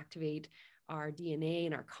awaken and activate our DNA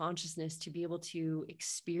and our consciousness, to be able to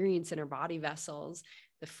experience in our body vessels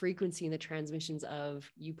the frequency and the transmissions of,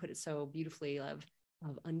 you put it so beautifully, of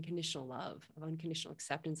unconditional love, of unconditional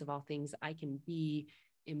acceptance of all things. I can be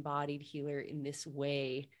embodied healer in this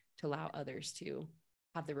way to allow others to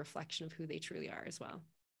have the reflection of who they truly are as well.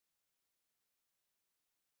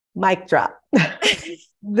 Mic drop.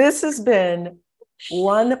 This has been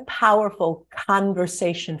one powerful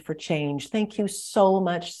conversation for change. Thank you so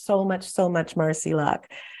much, Marci Locke.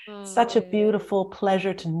 Such a beautiful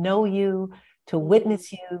pleasure to know you, to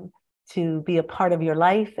witness you, to be a part of your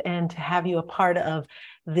life, and to have you a part of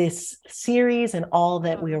this series and all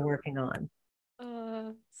that we are working on.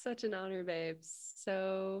 Such an honor, babes.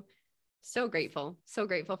 So grateful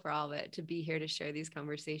for all of it, to be here, to share these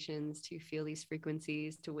conversations, to feel these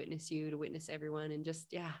frequencies, to witness you, to witness everyone, and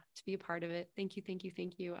just, to be a part of it. Thank you.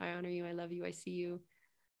 I honor you. I love you. I see you.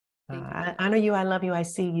 I honor you. I love you. I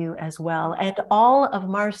see you as well. And all of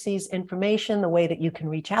Marci's information, the way that you can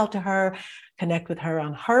reach out to her, connect with her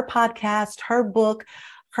on her podcast, her book,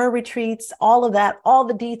 her retreats, all of that, all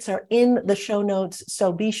the deets are in the show notes.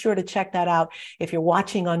 So be sure to check that out. If you're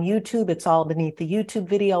watching on YouTube, it's all beneath the YouTube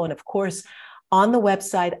video. And of course, on the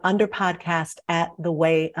website under podcast at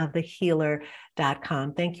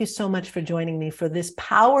thewayofthehealer.com. Thank you so much for joining me for this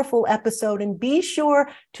powerful episode. And be sure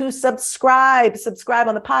to subscribe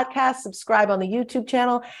on the podcast, subscribe on the YouTube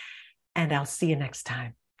channel, and I'll see you next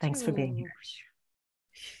time. Thanks for being here.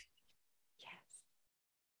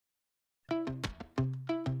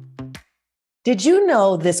 Did you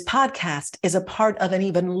know this podcast is a part of an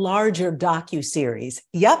even larger docuseries?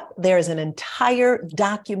 Yep, there's an entire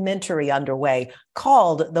documentary underway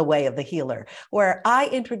called The Way of the Healer, where I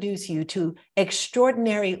introduce you to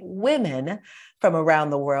extraordinary women from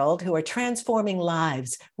around the world who are transforming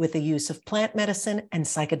lives with the use of plant medicine and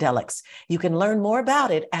psychedelics. You can learn more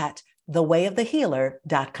about it at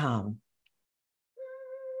thewayofthehealer.com.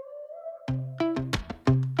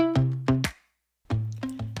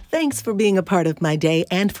 Thanks for being a part of my day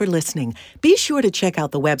and for listening. Be sure to check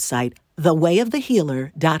out the website,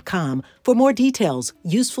 thewayofthehealer.com, for more details,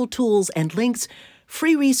 useful tools and links,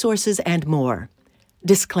 free resources, and more.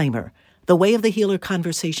 Disclaimer: The Way of the Healer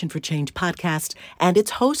Conversation for Change podcast and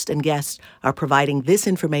its host and guests are providing this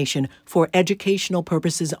information for educational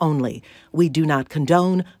purposes only. We do not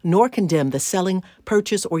condone nor condemn the selling,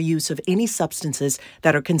 purchase, or use of any substances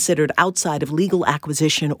that are considered outside of legal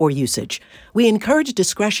acquisition or usage. We encourage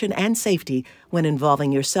discretion and safety when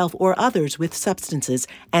involving yourself or others with substances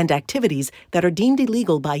and activities that are deemed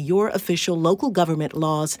illegal by your official local government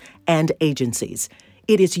laws and agencies.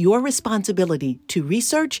 It is your responsibility to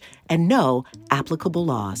research and know applicable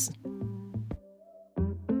laws.